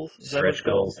Stretch goals, is that what it's stretch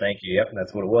called? goals. Thank you. Yep,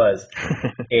 that's what it was.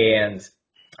 And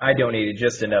I donated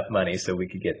just enough money so we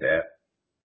could get that.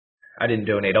 I didn't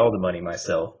donate all the money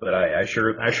myself, but I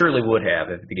surely would have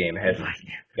if the game It's hadn't like,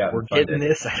 gotten we're getting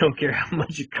funded. this. I don't care how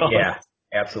much it Yeah, costs.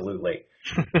 absolutely.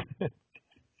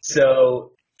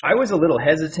 So I was a little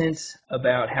hesitant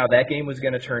about how that game was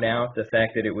going to turn out. The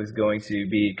fact that it was going to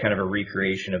be kind of a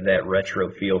recreation of that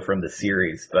retro feel from the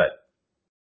series, but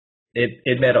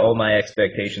it met all my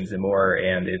expectations and more,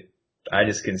 and I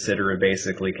just consider it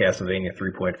basically Castlevania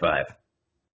 3.5.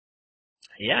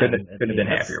 Yeah, Couldn't and I couldn't have mean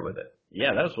been happier with it.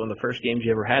 yeah, that was one of the first games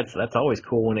you ever had, so that's always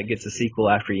cool when it gets a sequel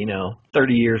after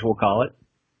 30 years, we'll call it.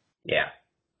 Yeah,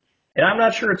 and I'm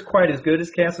not sure it's quite as good as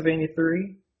Castlevania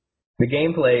 3. The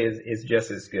gameplay is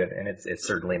just as good, and it's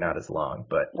certainly not as long.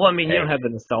 But Well, I mean, you hey, don't have the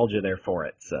nostalgia there for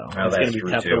it, so oh, it's going that's to be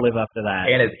true tough to too. live up to that.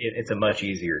 And it's a much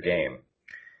easier game,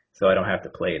 so I don't have to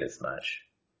play it as much.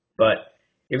 But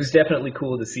it was definitely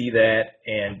cool to see that,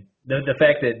 and the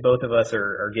fact that both of us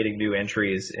are getting new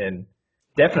entries, and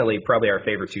definitely probably our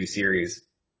favorite two series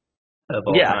of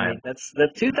all Yeah, I time. mean, that's the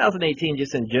 2018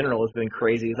 just in general has been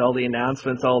crazy. With all the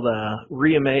announcements, all the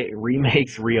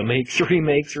remakes,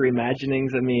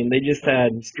 reimaginings. I mean, they just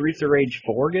had Streets of Rage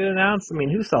 4 get announced. I mean,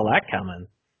 who saw that coming?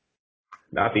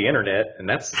 Not the internet, and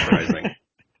that's surprising.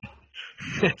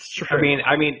 It's I true. mean,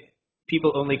 I mean,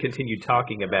 people only continued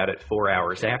talking about it 4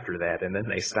 hours after that, and then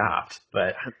they stopped.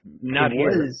 But it Not here.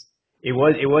 was it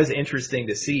was interesting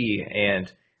to see, and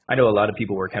I know a lot of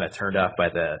people were kind of turned off by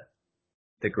the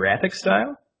graphic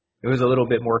style. It was a little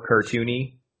bit more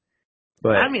cartoony,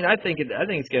 but I mean, I think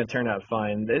it's gonna turn out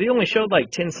fine. They only showed like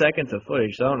 10 seconds of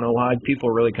footage, so I don't know why people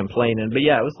are really complaining. But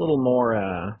yeah, it was a little more,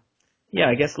 yeah,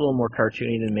 I guess a little more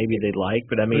cartoony than maybe they'd like.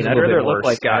 But I it was mean, a I'd little bit rather it look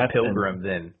more like Scott that than Pilgrim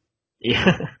than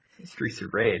yeah, Streets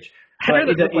of Rage. I'd But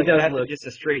rather it look it like does that than look just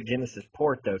a straight Genesis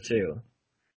port, though, too.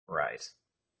 right.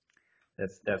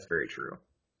 That's very true.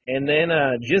 And then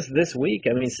just this week,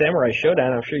 I mean, Samurai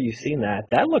Showdown. I'm sure you've seen that.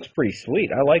 That looks pretty sweet.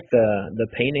 I like the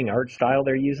painting art style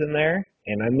they're using there.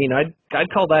 And I mean,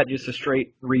 I'd call that just a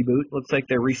straight reboot. Looks like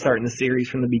they're restarting the series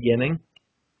from the beginning.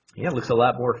 Yeah, it looks a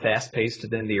lot more fast paced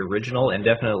than the original, and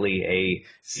definitely a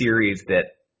series that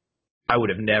I would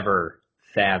have never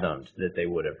fathomed that they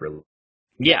would have released.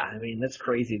 Yeah, I mean that's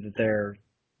crazy that they're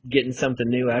getting something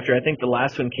new after. I think the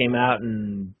last one came out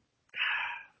in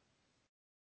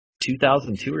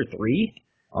 2002 or three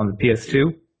On the PS2?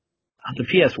 on the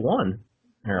PS1,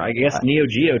 or I guess Neo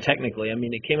Geo technically. I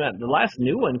mean, it came out. The last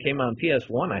new one came out on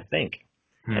PS1, I think.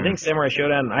 I Hmm. think Samurai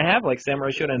Showdown. I have like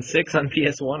Samurai Showdown 6 on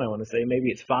PS1. I want to say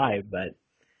maybe it's 5, but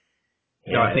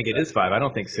No, I yeah, think it's it is 5. I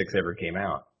don't think 6 ever came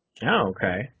out. oh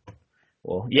okay.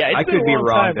 Well, yeah, it's I been a could be long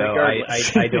wrong time though.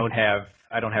 regardless.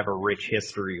 I don't have a rich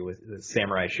history with the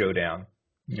Samurai Showdown.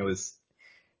 It was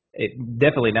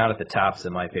definitely not at the tops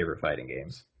of my favorite fighting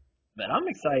games. But I'm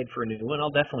excited for a new one. I'll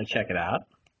definitely check it out.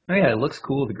 Oh yeah, it looks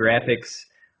cool. The graphics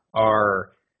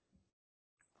are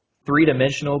three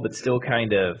dimensional, but still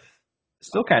kind of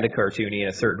cartoony in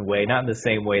a certain way. Not in the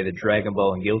same way that Dragon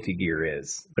Ball and Guilty Gear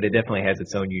is, but it definitely has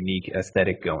its own unique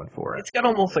aesthetic going for it. It's got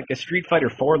almost like a Street Fighter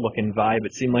 4 looking vibe.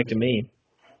 It seemed like to me.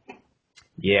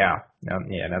 Yeah,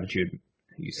 yeah. Now that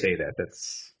you say that,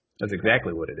 that's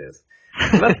exactly what it is.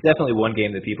 So that's definitely one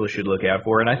game that people should look out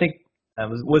for. And I think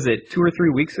was it 2 or 3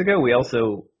 weeks ago? We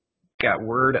also got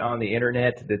word on the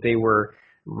internet that they were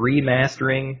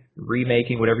remastering,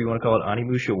 remaking, whatever you want to call it,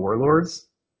 Onimusha Warlords.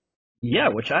 Yeah,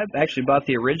 which I actually bought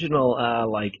the original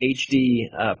like HD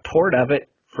port of it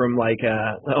from like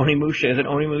Onimusha. Is it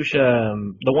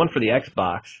Onimusha? The one for the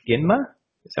Xbox. Ginma?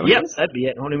 Is that what it Yep, is? that'd be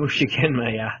it. Onimusha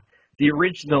Genma. Yeah, the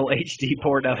original HD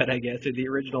port of it, I guess, or the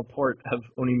original port of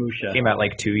Onimusha. Came out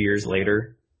like 2 years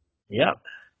later. Yep.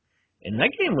 And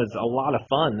that game was a lot of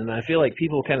fun, and I feel like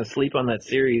people kind of sleep on that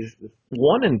series.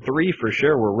 1 and 3 for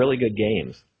sure were really good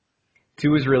games.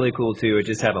 Two was really cool too. It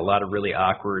just had a lot of really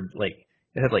awkward, like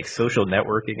it had like social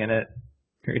networking in it.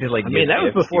 You could like I mean, give that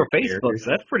was gifts to your before Facebook, characters.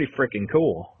 so that's pretty freaking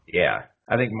cool. Yeah,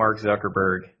 I think Mark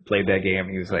Zuckerberg played that game.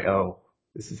 He was like, "Oh,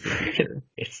 this is the future."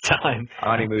 It's time.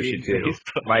 Onimusha Being 2,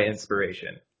 Facebook. my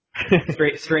inspiration.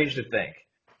 Strange to think.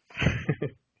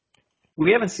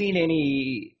 We haven't seen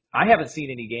any. I haven't seen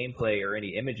any gameplay or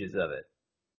any images of it.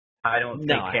 I don't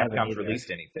No, think I haven't Capcom's either. released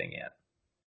anything yet.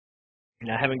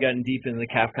 I haven't gotten deep into the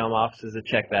Capcom offices to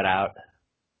check that out.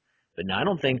 But no, I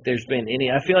don't think there's been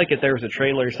any. I feel like if there was a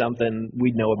trailer or something,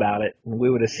 we'd know about it. We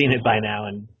would have seen it by now,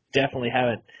 and definitely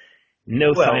haven't.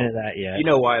 No sign of Well, that yet. you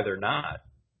know why they're not.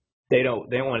 They don't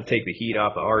want to take the heat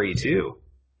off of RE2.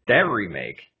 That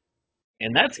remake.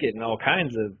 And that's getting all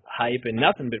kinds of hype and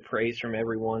nothing but praise from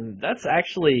everyone. That's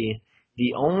actually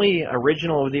the only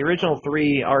original of the original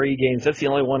three RE games. That's the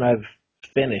only one I've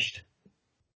finished.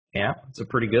 Yeah, it's a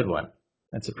pretty good one.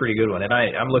 That's a pretty good one, and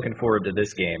I'm looking forward to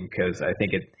this game because I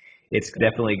think it's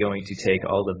definitely going to take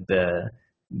all of the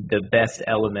best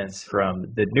elements from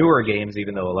the newer games,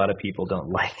 even though a lot of people don't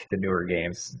like the newer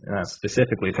games.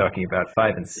 Specifically talking about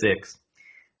 5 and 6,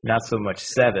 not so much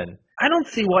 7. I don't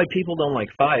see why people don't like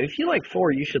 5. If you like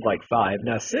 4, you should like 5.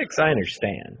 Now 6, I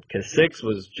understand because 6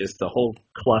 was just a whole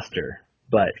cluster,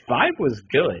 but 5 was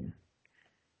good.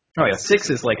 Oh yeah, 6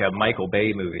 is like a Michael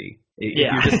Bay movie. If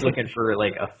Yeah, you're just looking for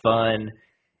like a fun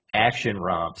action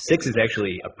romp, 6 is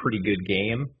actually a pretty good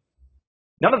game.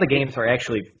 None of the it, games are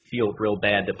actually feel real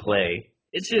bad to play.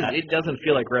 it's just Uh, it doesn't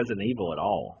feel like Resident Evil at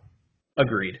all.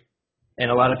 Agreed. And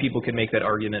a lot of people can make that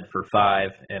argument for 5,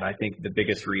 and I think the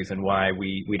biggest reason why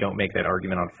we don't make that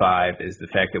argument on 5 is the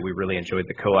fact that we really enjoyed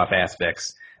the co-op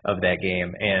aspects of that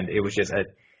game, and it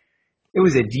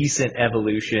was a decent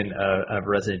evolution of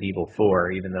Resident Evil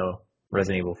 4, even though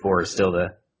Resident Evil 4 is still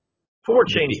 4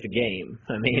 the changed the game.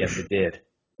 I mean, yes, it did.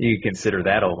 You could consider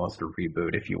that almost a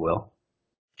reboot, if you will.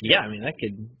 yeah, I mean that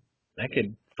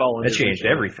could fall That under changed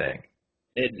reboot. everything.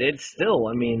 It's still,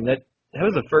 I mean, that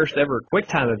was the first ever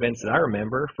QuickTime events that I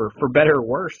remember. For better or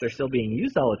worse, they're still being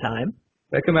used all the time.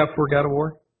 That come out before God of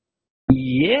War?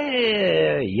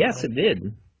 Yeah, yes, it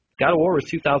did. God of War was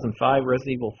 2005.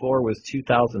 Resident Evil 4 was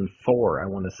 2004. I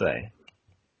want to say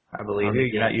I believe on you. the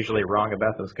You're not GameCube. usually wrong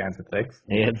about those kinds of things.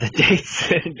 Yeah, the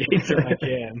dates are my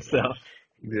jam. So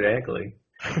Exactly.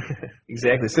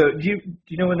 Exactly. So do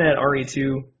you know when that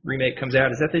RE2 remake comes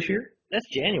out? Is that this year? that's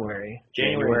January.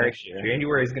 January January. next year.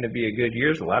 January is going to be a good year.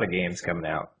 There's a lot of games coming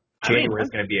out. I mean, January is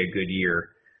going to be a good year.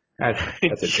 That's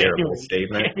a terrible January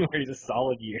statement. January's a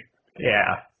solid year. Yeah.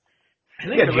 I You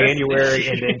think got the rest of this January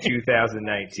and year. then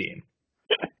 2019.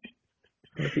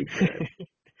 That'd be good.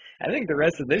 I think the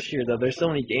rest of this year, though, there's so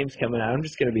many games coming out. I'm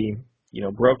just going to be,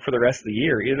 broke for the rest of the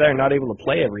year. Either I'm not able to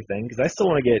play everything because I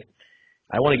want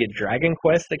to get Dragon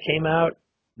Quest that came out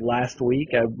last week.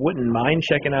 I wouldn't mind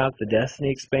checking out the Destiny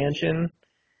expansion,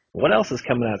 What else is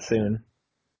coming out soon?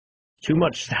 Too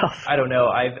much stuff. I don't know.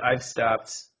 I've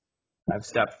stopped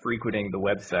frequenting the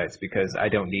websites because I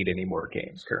don't need any more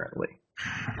games currently.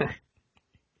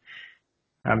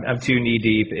 I'm too knee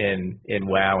deep in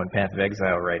WoW and Path of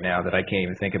Exile right now that I can't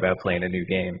even think about playing a new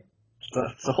game.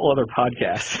 It's a whole other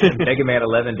podcast. The Mega Man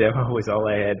 11 demo was all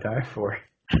I had time for.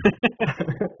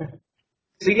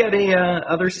 So you got any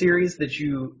other series that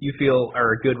you feel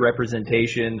are a good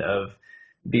representation of,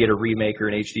 be it a remake or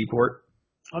an HD port?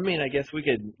 I mean, I guess we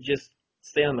could just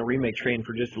stay on the remake train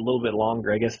for just a little bit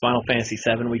longer. I guess Final Fantasy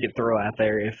VII we could throw out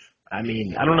there if, I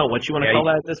mean, I don't know what you want to Yeah, call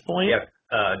that at this point. yeah.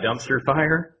 Dumpster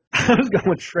fire. I was going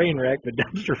with train wreck, but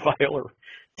dumpster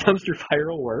fire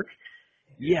will work.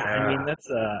 Yeah, I mean, that's,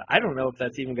 I don't know if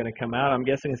that's even going to come out. I'm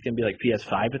guessing it's going to be like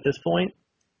PS5 at this point.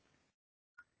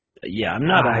 Yeah, I'm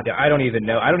not a, I don't even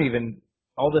know. I don't even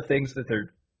all the things that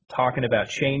they're talking about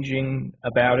changing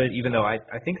about it. Even though I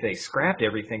think they scrapped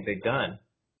everything they've done.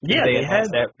 Didn't yeah, they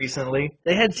announce that recently?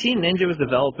 they had Team Ninja was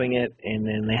developing it, and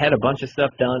then they had a bunch of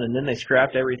stuff done, and then they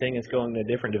scrapped everything. It's going to a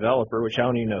different developer, which I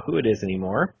don't even know who it is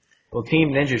anymore. Well, Team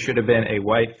Ninja should have been a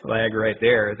white flag right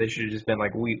there. They should have just been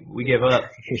like, we give up,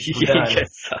 we're done,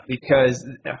 Yes, because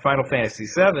Final Fantasy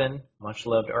VII, much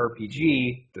loved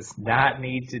RPG, does not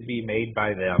need to be made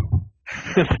by them.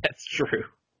 that's true.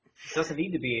 It doesn't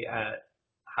need to be a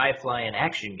high flying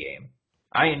action game.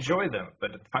 I enjoy them,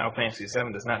 but Final Fantasy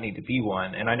VII does not need to be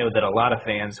one. And I know that a lot of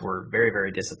fans were very,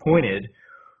 very disappointed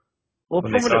Well,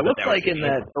 when they from what it saw that looked that was like the in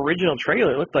that game. original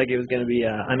trailer, it looked like it was going to be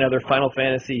another Final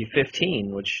Fantasy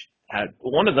 15, which had,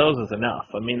 one of those is enough.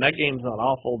 I mean, that game's not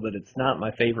awful, but it's not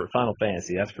my favorite Final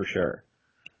Fantasy, that's for sure.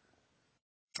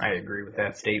 I agree with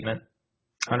that statement,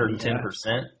 Yeah.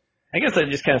 110%. I guess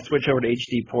I'd just kind of switch over to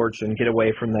HD ports and get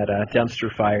away from that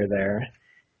dumpster fire there.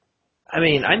 I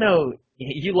mean, I know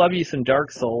you love you some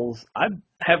Dark Souls. I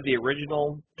have the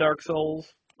original Dark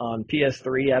Souls on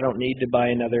PS3. I don't need to buy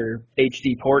another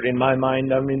HD port in my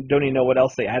mind. I mean, don't even know what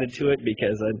else they added to it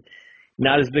because I'm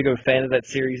not as big of a fan of that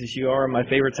series as you are. My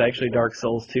favorite's actually Dark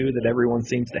Souls 2 that everyone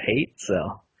seems to hate. So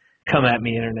come at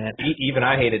me, internet. Even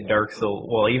I hated Dark Souls.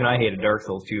 Well, even I hated Dark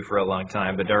Souls 2 for a long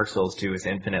time, but Dark Souls 2 is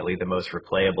infinitely the most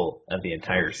replayable of the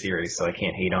entire series, so I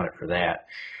can't hate on it for that.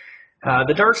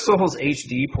 The Dark Souls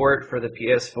HD port for the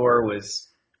PS4 was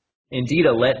indeed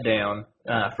a letdown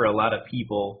for a lot of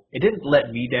people. It didn't let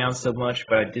me down so much,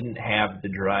 but I didn't have the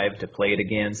drive to play it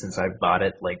again since I've bought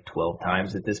it like 12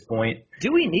 times at this point.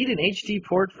 Do we need an HD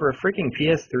port for a freaking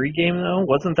PS3 game though?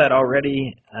 Wasn't that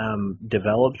already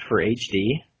developed for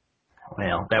HD?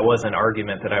 Well, that was an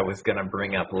argument that I was going to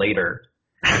bring up later.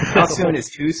 How soon is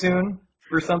too soon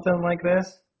for something like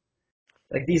this?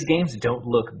 Like, these games don't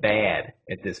look bad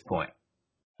at this point.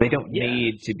 They don't Yeah.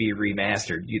 need to be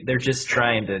remastered. They're just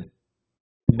trying to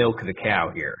milk the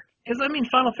cow here. Because I mean,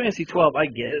 Final Fantasy 12, I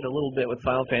get it a little bit with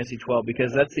Final Fantasy 12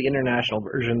 because that's the international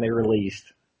version they released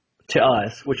to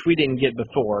us, which we didn't get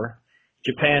before.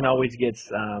 Japan always gets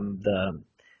the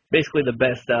basically the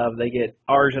best of. They get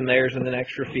ours and theirs and then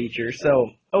extra features.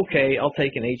 So okay, I'll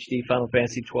take an HD Final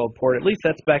Fantasy 12 port. At least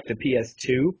that's back to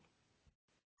PS2.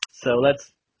 So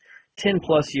that's 10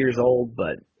 plus years old.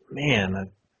 But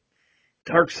man,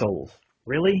 Dark Souls,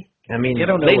 really? I I mean,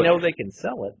 don't know they what know they can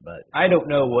sell it, but I don't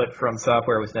know what From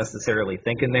Software was necessarily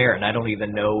thinking there, and I don't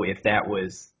even know if that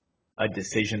was a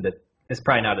decision that it's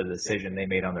probably not a decision they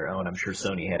made on their own. I'm sure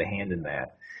Sony had a hand in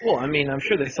that. well, I mean, I'm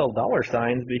sure they sell dollar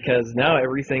signs because now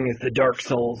everything is the Dark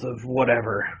Souls of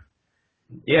whatever.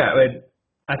 Yeah,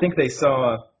 I think they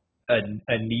saw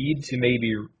a need to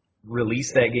maybe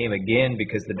release that game again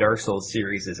because the Dark Souls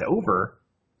series is over.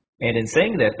 And in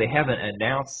saying that, they haven't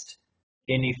announced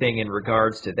anything in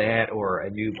regards to that or a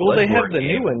new Well, they have Bloodborne the new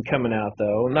game. one coming out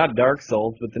though. Not Dark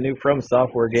Souls, but the new From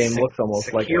Software game looks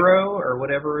almost like a Sekiro or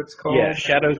whatever it's yeah. called.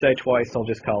 Shadows Die Twice. I'll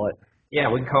just call it. Yeah,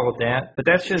 we can call it that. But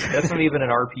that's not even an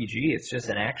RPG. It's just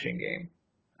an action game.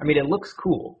 I mean, it looks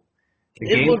cool. The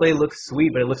It gameplay looks looks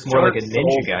sweet, but it looks more like Dark a Ninja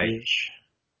Souls Gaiden. ish.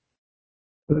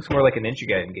 It looks more like a Ninja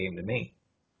Gaiden game to me.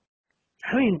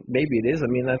 I mean, maybe it is. I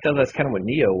mean, I thought that's kind of what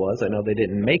Neo was. I know they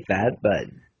didn't make that, but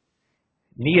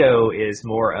Neo is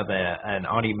more of an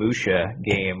Onimusha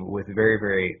game with very,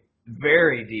 very,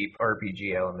 very deep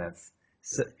RPG elements.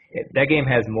 So, that game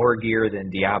has more gear than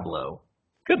Diablo.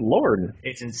 good lord.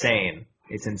 It's insane.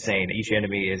 It's insane. Each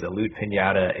enemy is a loot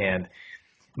pinata, and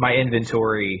my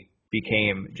inventory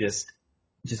became just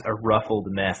a ruffled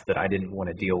mess that I didn't want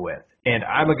to deal with. And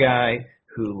I'm a guy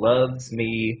who loves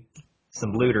me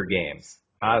some looter games.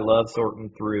 I love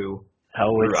sorting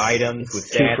Oh, through items with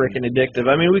it's too stats. freaking addictive.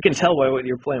 I mean, we can tell by what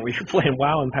you're playing. When you're playing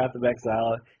WoW and Path of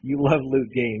Exile, you love loot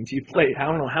games. You play. I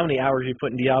don't know how many hours you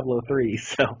put in Diablo 3.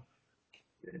 So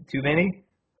Too many?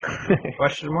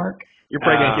 Question mark. You're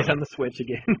probably gonna get Um, on the Switch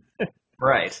again.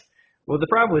 right. Well, the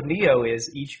problem with Neo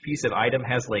is each piece of item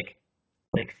has like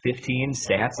 15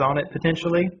 stats on it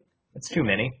potentially. That's too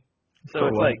many So for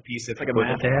it's one like piece of it's like a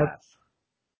math equipment to have. class.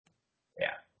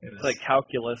 Yeah, it It's like was.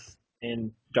 calculus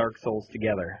and Dark Souls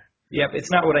together. Yep,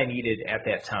 it's not what I needed at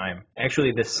that time.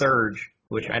 Actually, the Surge,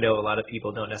 which I know a lot of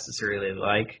people don't necessarily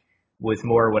like, was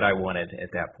more what I wanted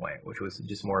at that point, which was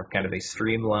just more of kind of a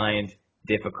streamlined,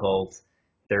 difficult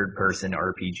third-person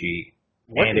RPG.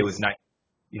 What And it was is nice.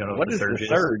 You don't know what what the is the Surge is?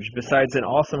 Surge besides an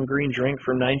awesome green drink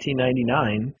from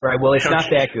 1999? Right. Well, it's not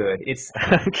Okay. that good. It's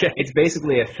Okay. it's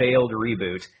basically a failed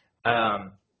reboot.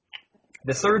 Um,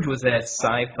 the Surge was that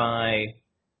sci-fi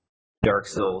Dark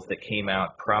Souls that came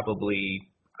out probably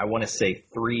I want to say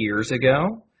 3 years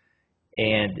ago,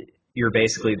 and you're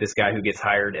basically this guy who gets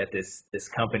hired at this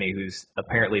company who's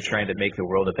apparently trying to make the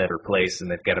world a better place,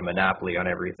 and they've got a monopoly on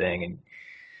everything. And Are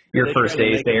your they first trying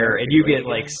to day is make there, America and you great get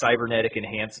like again? cybernetic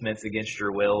enhancements against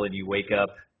your will, and you wake up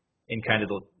in kind of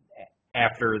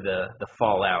after the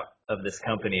fallout of this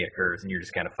company occurs, and you're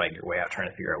just kind of fighting your way out, trying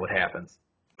to figure out what happens.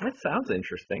 That sounds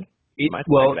interesting. It Might check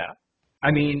it well, out. I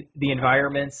mean, the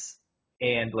environments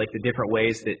and like the different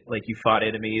ways that like you fought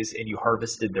enemies and you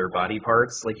harvested their body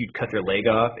parts, like you'd cut their leg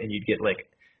off and you'd get like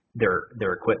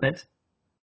their equipment.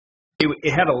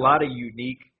 It had a lot of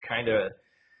unique kind of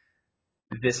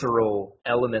visceral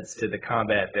elements to the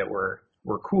combat that were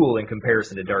cool in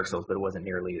comparison to Dark Souls, but it wasn't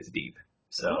nearly as deep.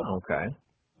 So, Oh, okay.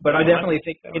 but I Yeah, I might definitely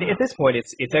think check that at out. this point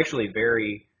it's actually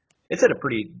very it's at a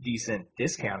pretty decent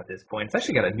discount at this point. It's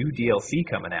actually got a new DLC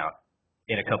coming out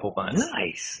in a couple months.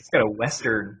 Nice. It's got a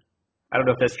Western. I don't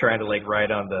know if that's trying to like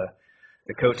ride on the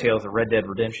coattails of Red Dead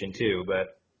Redemption too,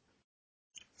 but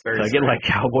it's So very I get like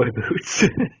strange. cowboy boots.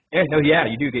 Yeah, no, yeah,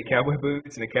 you do get cowboy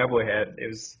boots and a cowboy hat. It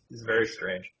was very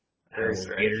strange, I very will get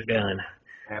her strange. done.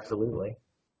 Absolutely.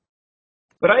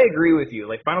 But I agree with you.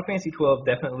 Like Final Fantasy 12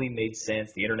 definitely made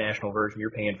sense. The international version,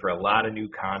 you're paying for a lot of new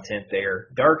content there.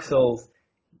 Dark Souls,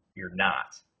 you're not.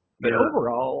 But You're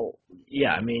overall,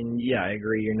 yeah, I mean, yeah, I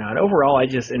agree. You're not. Overall, I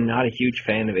just am not a huge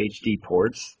fan of HD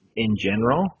ports in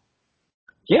general.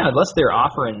 yeah, unless they're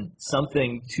offering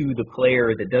something to the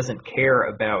player that doesn't care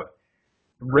about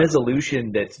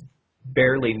resolution that's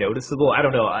barely noticeable. I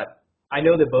don't know. I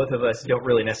know that both of us don't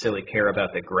really necessarily care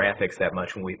about the graphics that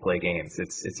much when we play games.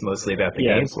 It's mostly about the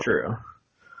Yeah, it's gameplay. true.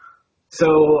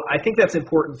 So I think that's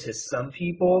important to some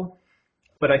people,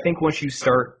 but I think once you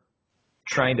start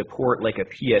trying to port like a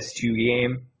PS2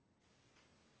 game,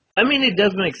 I mean, it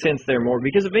does make sense there more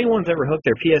because if anyone's ever hooked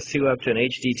their PS2 up to an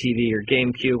HD TV or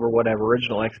GameCube or whatever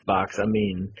original Xbox, I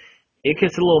mean, it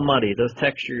gets a little muddy. Those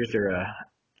textures are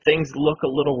things look a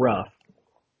little rough.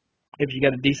 If you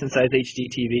got a decent sized HD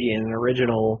TV and an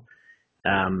original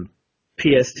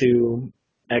PS2,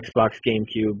 Xbox,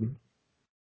 GameCube,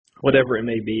 whatever it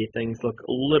may be, things look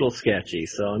a little sketchy.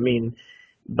 So I mean,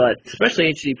 but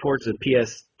especially HD ports of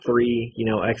PS3,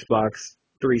 Xbox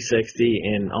 360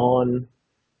 and on,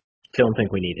 don't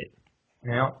think we need it.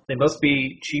 you know, they must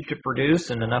be cheap to produce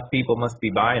and enough people must be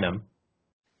buying them.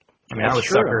 I mean, I That's was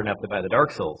sucker true. enough to buy the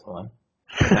Dark Souls one,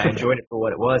 and I enjoyed it for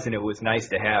what it was, and it was nice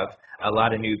to have a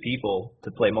lot of new people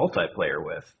to play multiplayer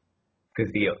with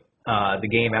because the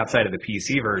game outside of the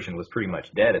PC version was pretty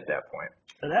much dead at that point.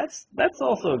 That's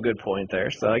also a good point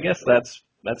there. So I guess that's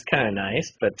kind of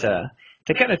nice. But to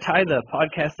kind of tie the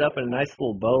podcast up in a nice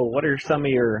little bow, what are some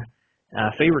of your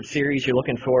favorite series you're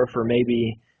looking for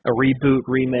maybe a reboot,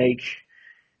 remake,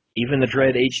 even the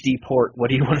dread HD port? What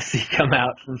do you want to see come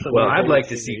out from some of Well, your I'd favorite like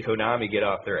to see series? Konami get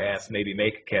off their ass, maybe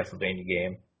make a Castlevania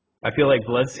game. I feel like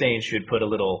Bloodstained should put a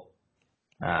little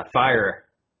fire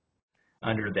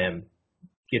under them,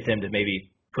 get them to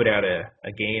maybe put out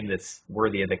a game that's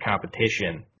worthy of the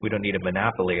competition. We don't need a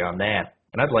monopoly on that.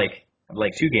 And I'd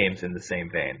like two games in the same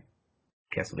vein.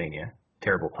 Castlevania,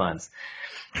 terrible puns.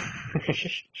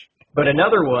 But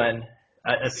another one,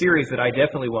 a series that I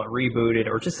definitely want rebooted,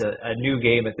 or just a new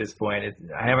game at this point.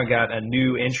 I haven't got a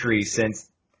new entry since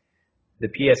the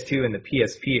PS2 and the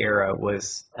PSP era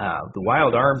was the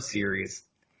Wild Arms series.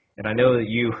 And I know that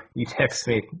you texted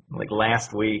me like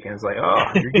last week and it's like, oh,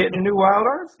 you're getting a new Wild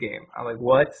Arms game. I'm like,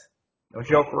 what? Don't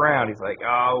joke around. He's like,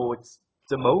 oh, it's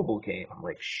a mobile game. I'm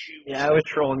like, Yeah, shoot. I was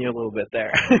trolling you a little bit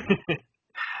there.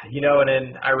 And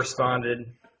then I responded,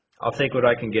 I'll take what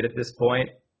I can get at this point.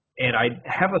 And I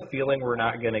have a feeling we're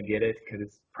not going to get it because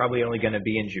it's probably only going to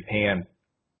be in Japan.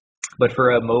 But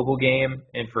for a mobile game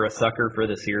and for a sucker for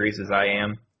the series as I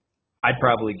am, I'd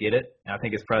probably get it. I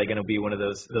think it's probably going to be one of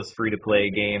those free to play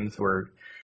games where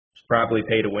it's probably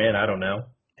pay to win. I don't know.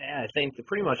 Yeah, I think that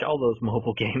pretty much all those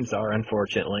mobile games are,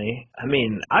 unfortunately. I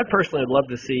mean, I personally would love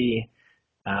to see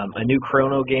a new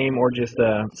Chrono game or just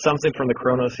something from the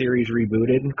Chrono series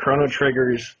rebooted. Chrono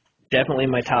Trigger's definitely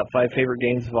my top five favorite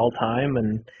games of all time,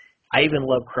 and I even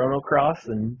love Chrono Cross,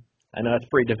 and I know it's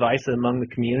pretty divisive among the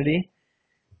community,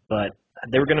 but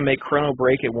they were going to make Chrono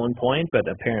Break at one point, but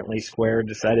apparently Square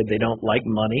decided they don't like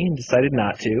money and decided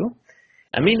not to.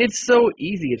 I mean, it's so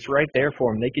easy. It's right there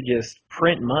for them. They could just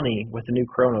print money with a new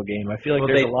Chrono game. I feel like Well,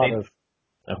 there's a lot of.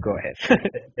 Oh, go ahead.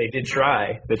 they did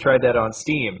try. They tried that on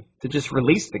Steam to just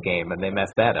release the game, and they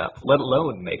messed that up. Let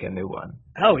alone make a new one.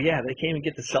 Oh yeah, they can't even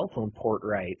get the cell phone port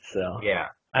right. So Yeah,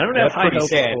 I don't have that's high pretty hopes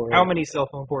sad. for How it. many cell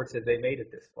phone ports have they made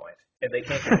at this point? And they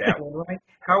can't get that one right.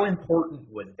 How important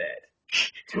was that?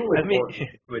 Too I mean, important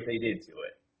what they did to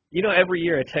it. every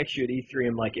year I text you at E3,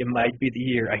 I'm like, it might be the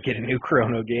year I get a new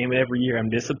Chrono game, and every year I'm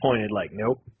disappointed. Like,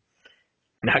 nope,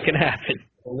 not gonna happen.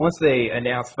 Well, once they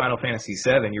announced Final Fantasy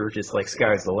VII, you were just like,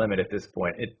 sky's the limit at this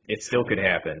point. It still could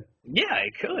happen, Yeah,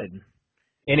 it could.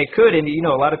 and it could. And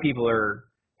a lot of people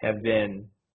have been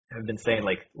have been saying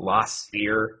like Lost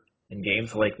Sphere and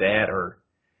games like that, or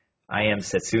I Am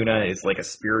Setsuna is like a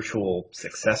spiritual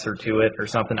successor to it or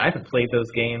something. I haven't played those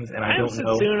games, and I I Am don't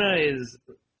know. Setsuna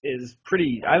is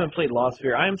pretty. I haven't played Lost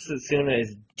Sphere. I Am Setsuna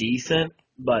is decent,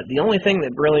 but the only thing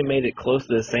that really made it close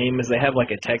to the same is they have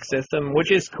like a tech system,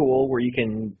 which is cool, where you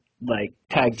can like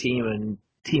tag team and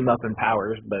team up in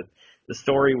powers. But the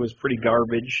story was pretty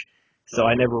garbage, so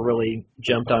I never really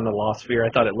jumped onto Lost Sphere. I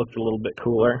thought it looked a little bit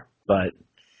cooler, but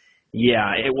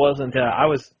yeah, it wasn't. I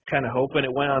was kind of hoping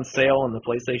it went on sale in the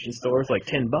PlayStation stores, like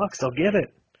 $10. I'll get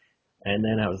it. And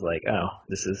then I was like, oh,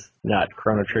 this is not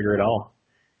Chrono Trigger at all.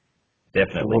 It's a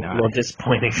Definitely not. little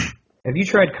disappointing. Have you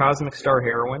tried Cosmic Star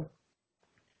Heroine? Do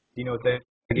you know what that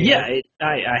game Yeah, is?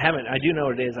 I haven't. I do know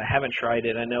what it is. I haven't tried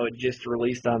it. I know it just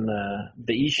released on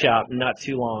the eShop not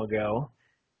too long ago.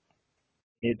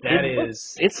 It That looks.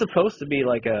 is, It's supposed to be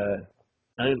like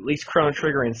at least Chrono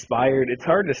Trigger inspired. It's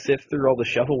hard to sift through all the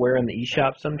shovelware in the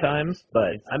eShop sometimes, but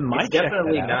I it's might check that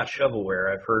definitely out. not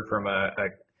shovelware. I've heard from a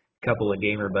couple of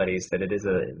gamer buddies that it is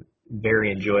a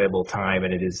very enjoyable time,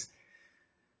 and it is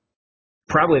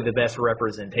probably the best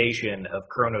representation of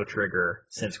Chrono Trigger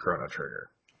since Chrono Trigger.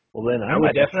 Well, then I I would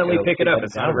might have to definitely go pick it give up. that a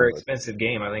It's not a very download. expensive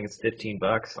game. I think it's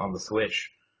 $15 on the Switch.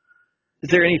 Is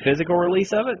there any physical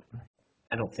release of it?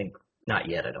 I don't think, not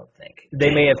yet. I don't think they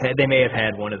may have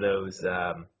had one of those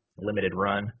limited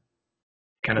run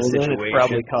kind of Well, then it's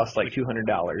probably situations. cost like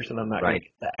 $200, and I'm not going Right,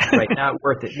 to get right. that. Not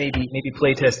worth it. Maybe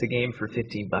play test the game for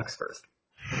 $15 first,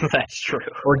 That's true.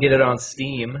 or get it on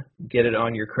Steam. Get it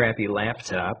on your crappy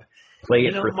laptop. Play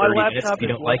it for My 30 minutes. laptop If you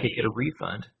is don't like it, get a lucky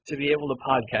refund. to be able to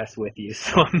podcast with you,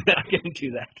 so I'm not going to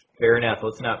do that. Fair enough.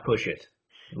 Let's not push it.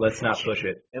 Let's not push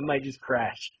it. It might just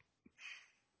crash.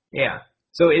 Yeah.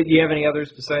 So, do you have any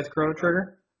others besides Chrono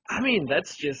Trigger? I mean,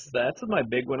 that's my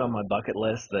big one on my bucket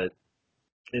list. That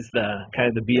is the kind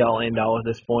of the be all end all at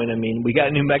this point. I mean, we got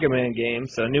a new Mega Man game,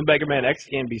 so a new Mega Man X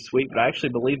game would be sweet, but I actually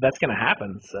believe that's going to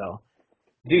happen. So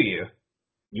Do you?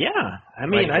 yeah, I Why?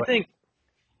 mean, I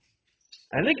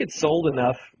think it's sold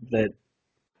enough that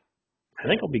I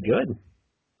think it'll be good.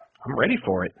 I'm ready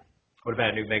for it. What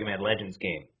about a new Mega Man Legends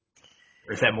game?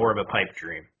 Or is that more of a pipe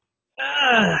dream?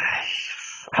 Uh,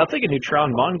 I'll take a new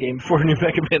Tron Mon game before a new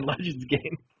Mega Man Legends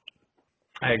game.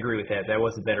 I agree with that. That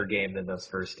was a better game than those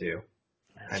first two.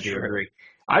 I That's do true. agree.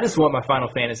 I just want my Final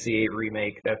Fantasy VIII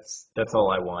remake. That's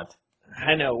all I want.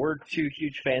 I know we're two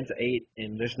huge fans of 8,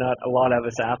 and there's not a lot of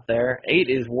us out there. 8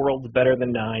 is worlds better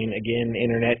than 9. Again,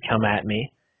 internet, come at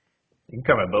me. You can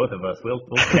come at both of us. We'll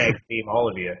tag team all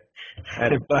of you.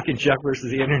 Fucking Chuck versus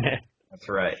the internet. That's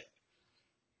right.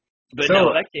 But no,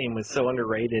 So that game was so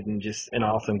underrated and just an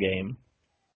awesome game.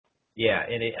 yeah,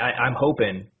 and I'm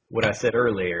hoping what I said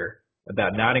earlier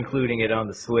about not including it on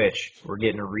the Switch. We're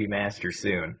getting a remaster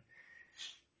soon.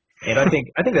 And I think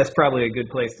that's probably a good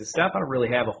place to stop. I don't really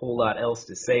have a whole lot else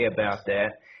to say about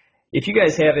that. If you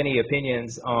guys have any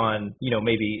opinions on,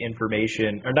 maybe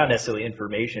information, or not necessarily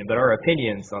information, but our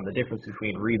opinions on the difference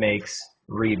between remakes,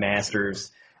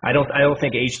 remasters, I don't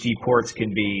think HD ports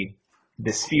can be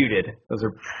disputed. Those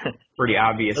are pretty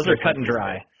obvious Those are cut and differences.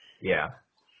 dry. Yeah,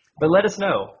 but let us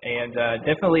know, and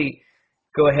definitely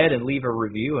go ahead and leave a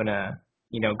review, and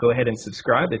go ahead and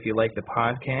subscribe if you like the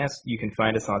podcast. You can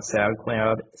find us on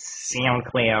SoundCloud,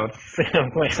 SoundCloud.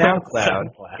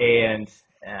 and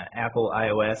Apple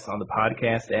iOS on the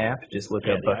podcast app. Just look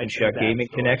Yeah, up the Buck and iTunes Chuck App Gaming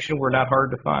Store. Connection. We're not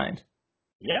hard to find.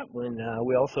 Yeah, when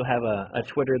we also have a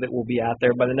Twitter that will be out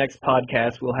there. By the next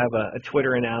podcast, we'll have a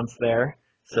Twitter announce there.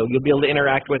 So you'll be able to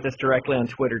interact with us directly on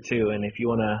Twitter, too. And if you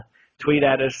want to tweet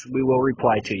at us, we will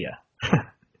reply to you.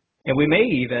 And we may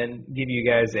even give you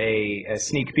guys a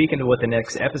sneak peek into what the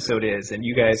next episode is, and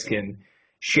you guys can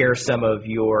share some of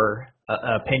your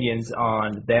opinions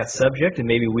on that subject, and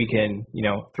maybe we can,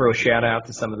 throw a shout out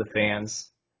to some of the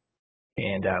fans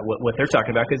and what they're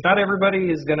talking about, because not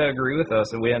everybody is going to agree with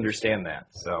us, and we understand that.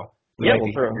 So we Yeah, like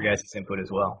we'll to hear throw your guys' input as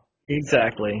well.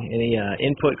 exactly any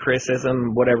input,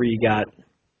 criticism, whatever you got.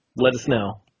 Let us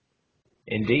know.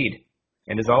 Indeed.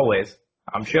 And as always,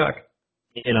 I'm Chuck,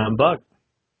 And I'm Buck.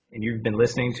 and you've been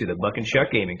listening to the Buck and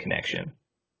Chuck Gaming Connection.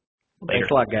 Thanks Later.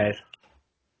 a lot, guys.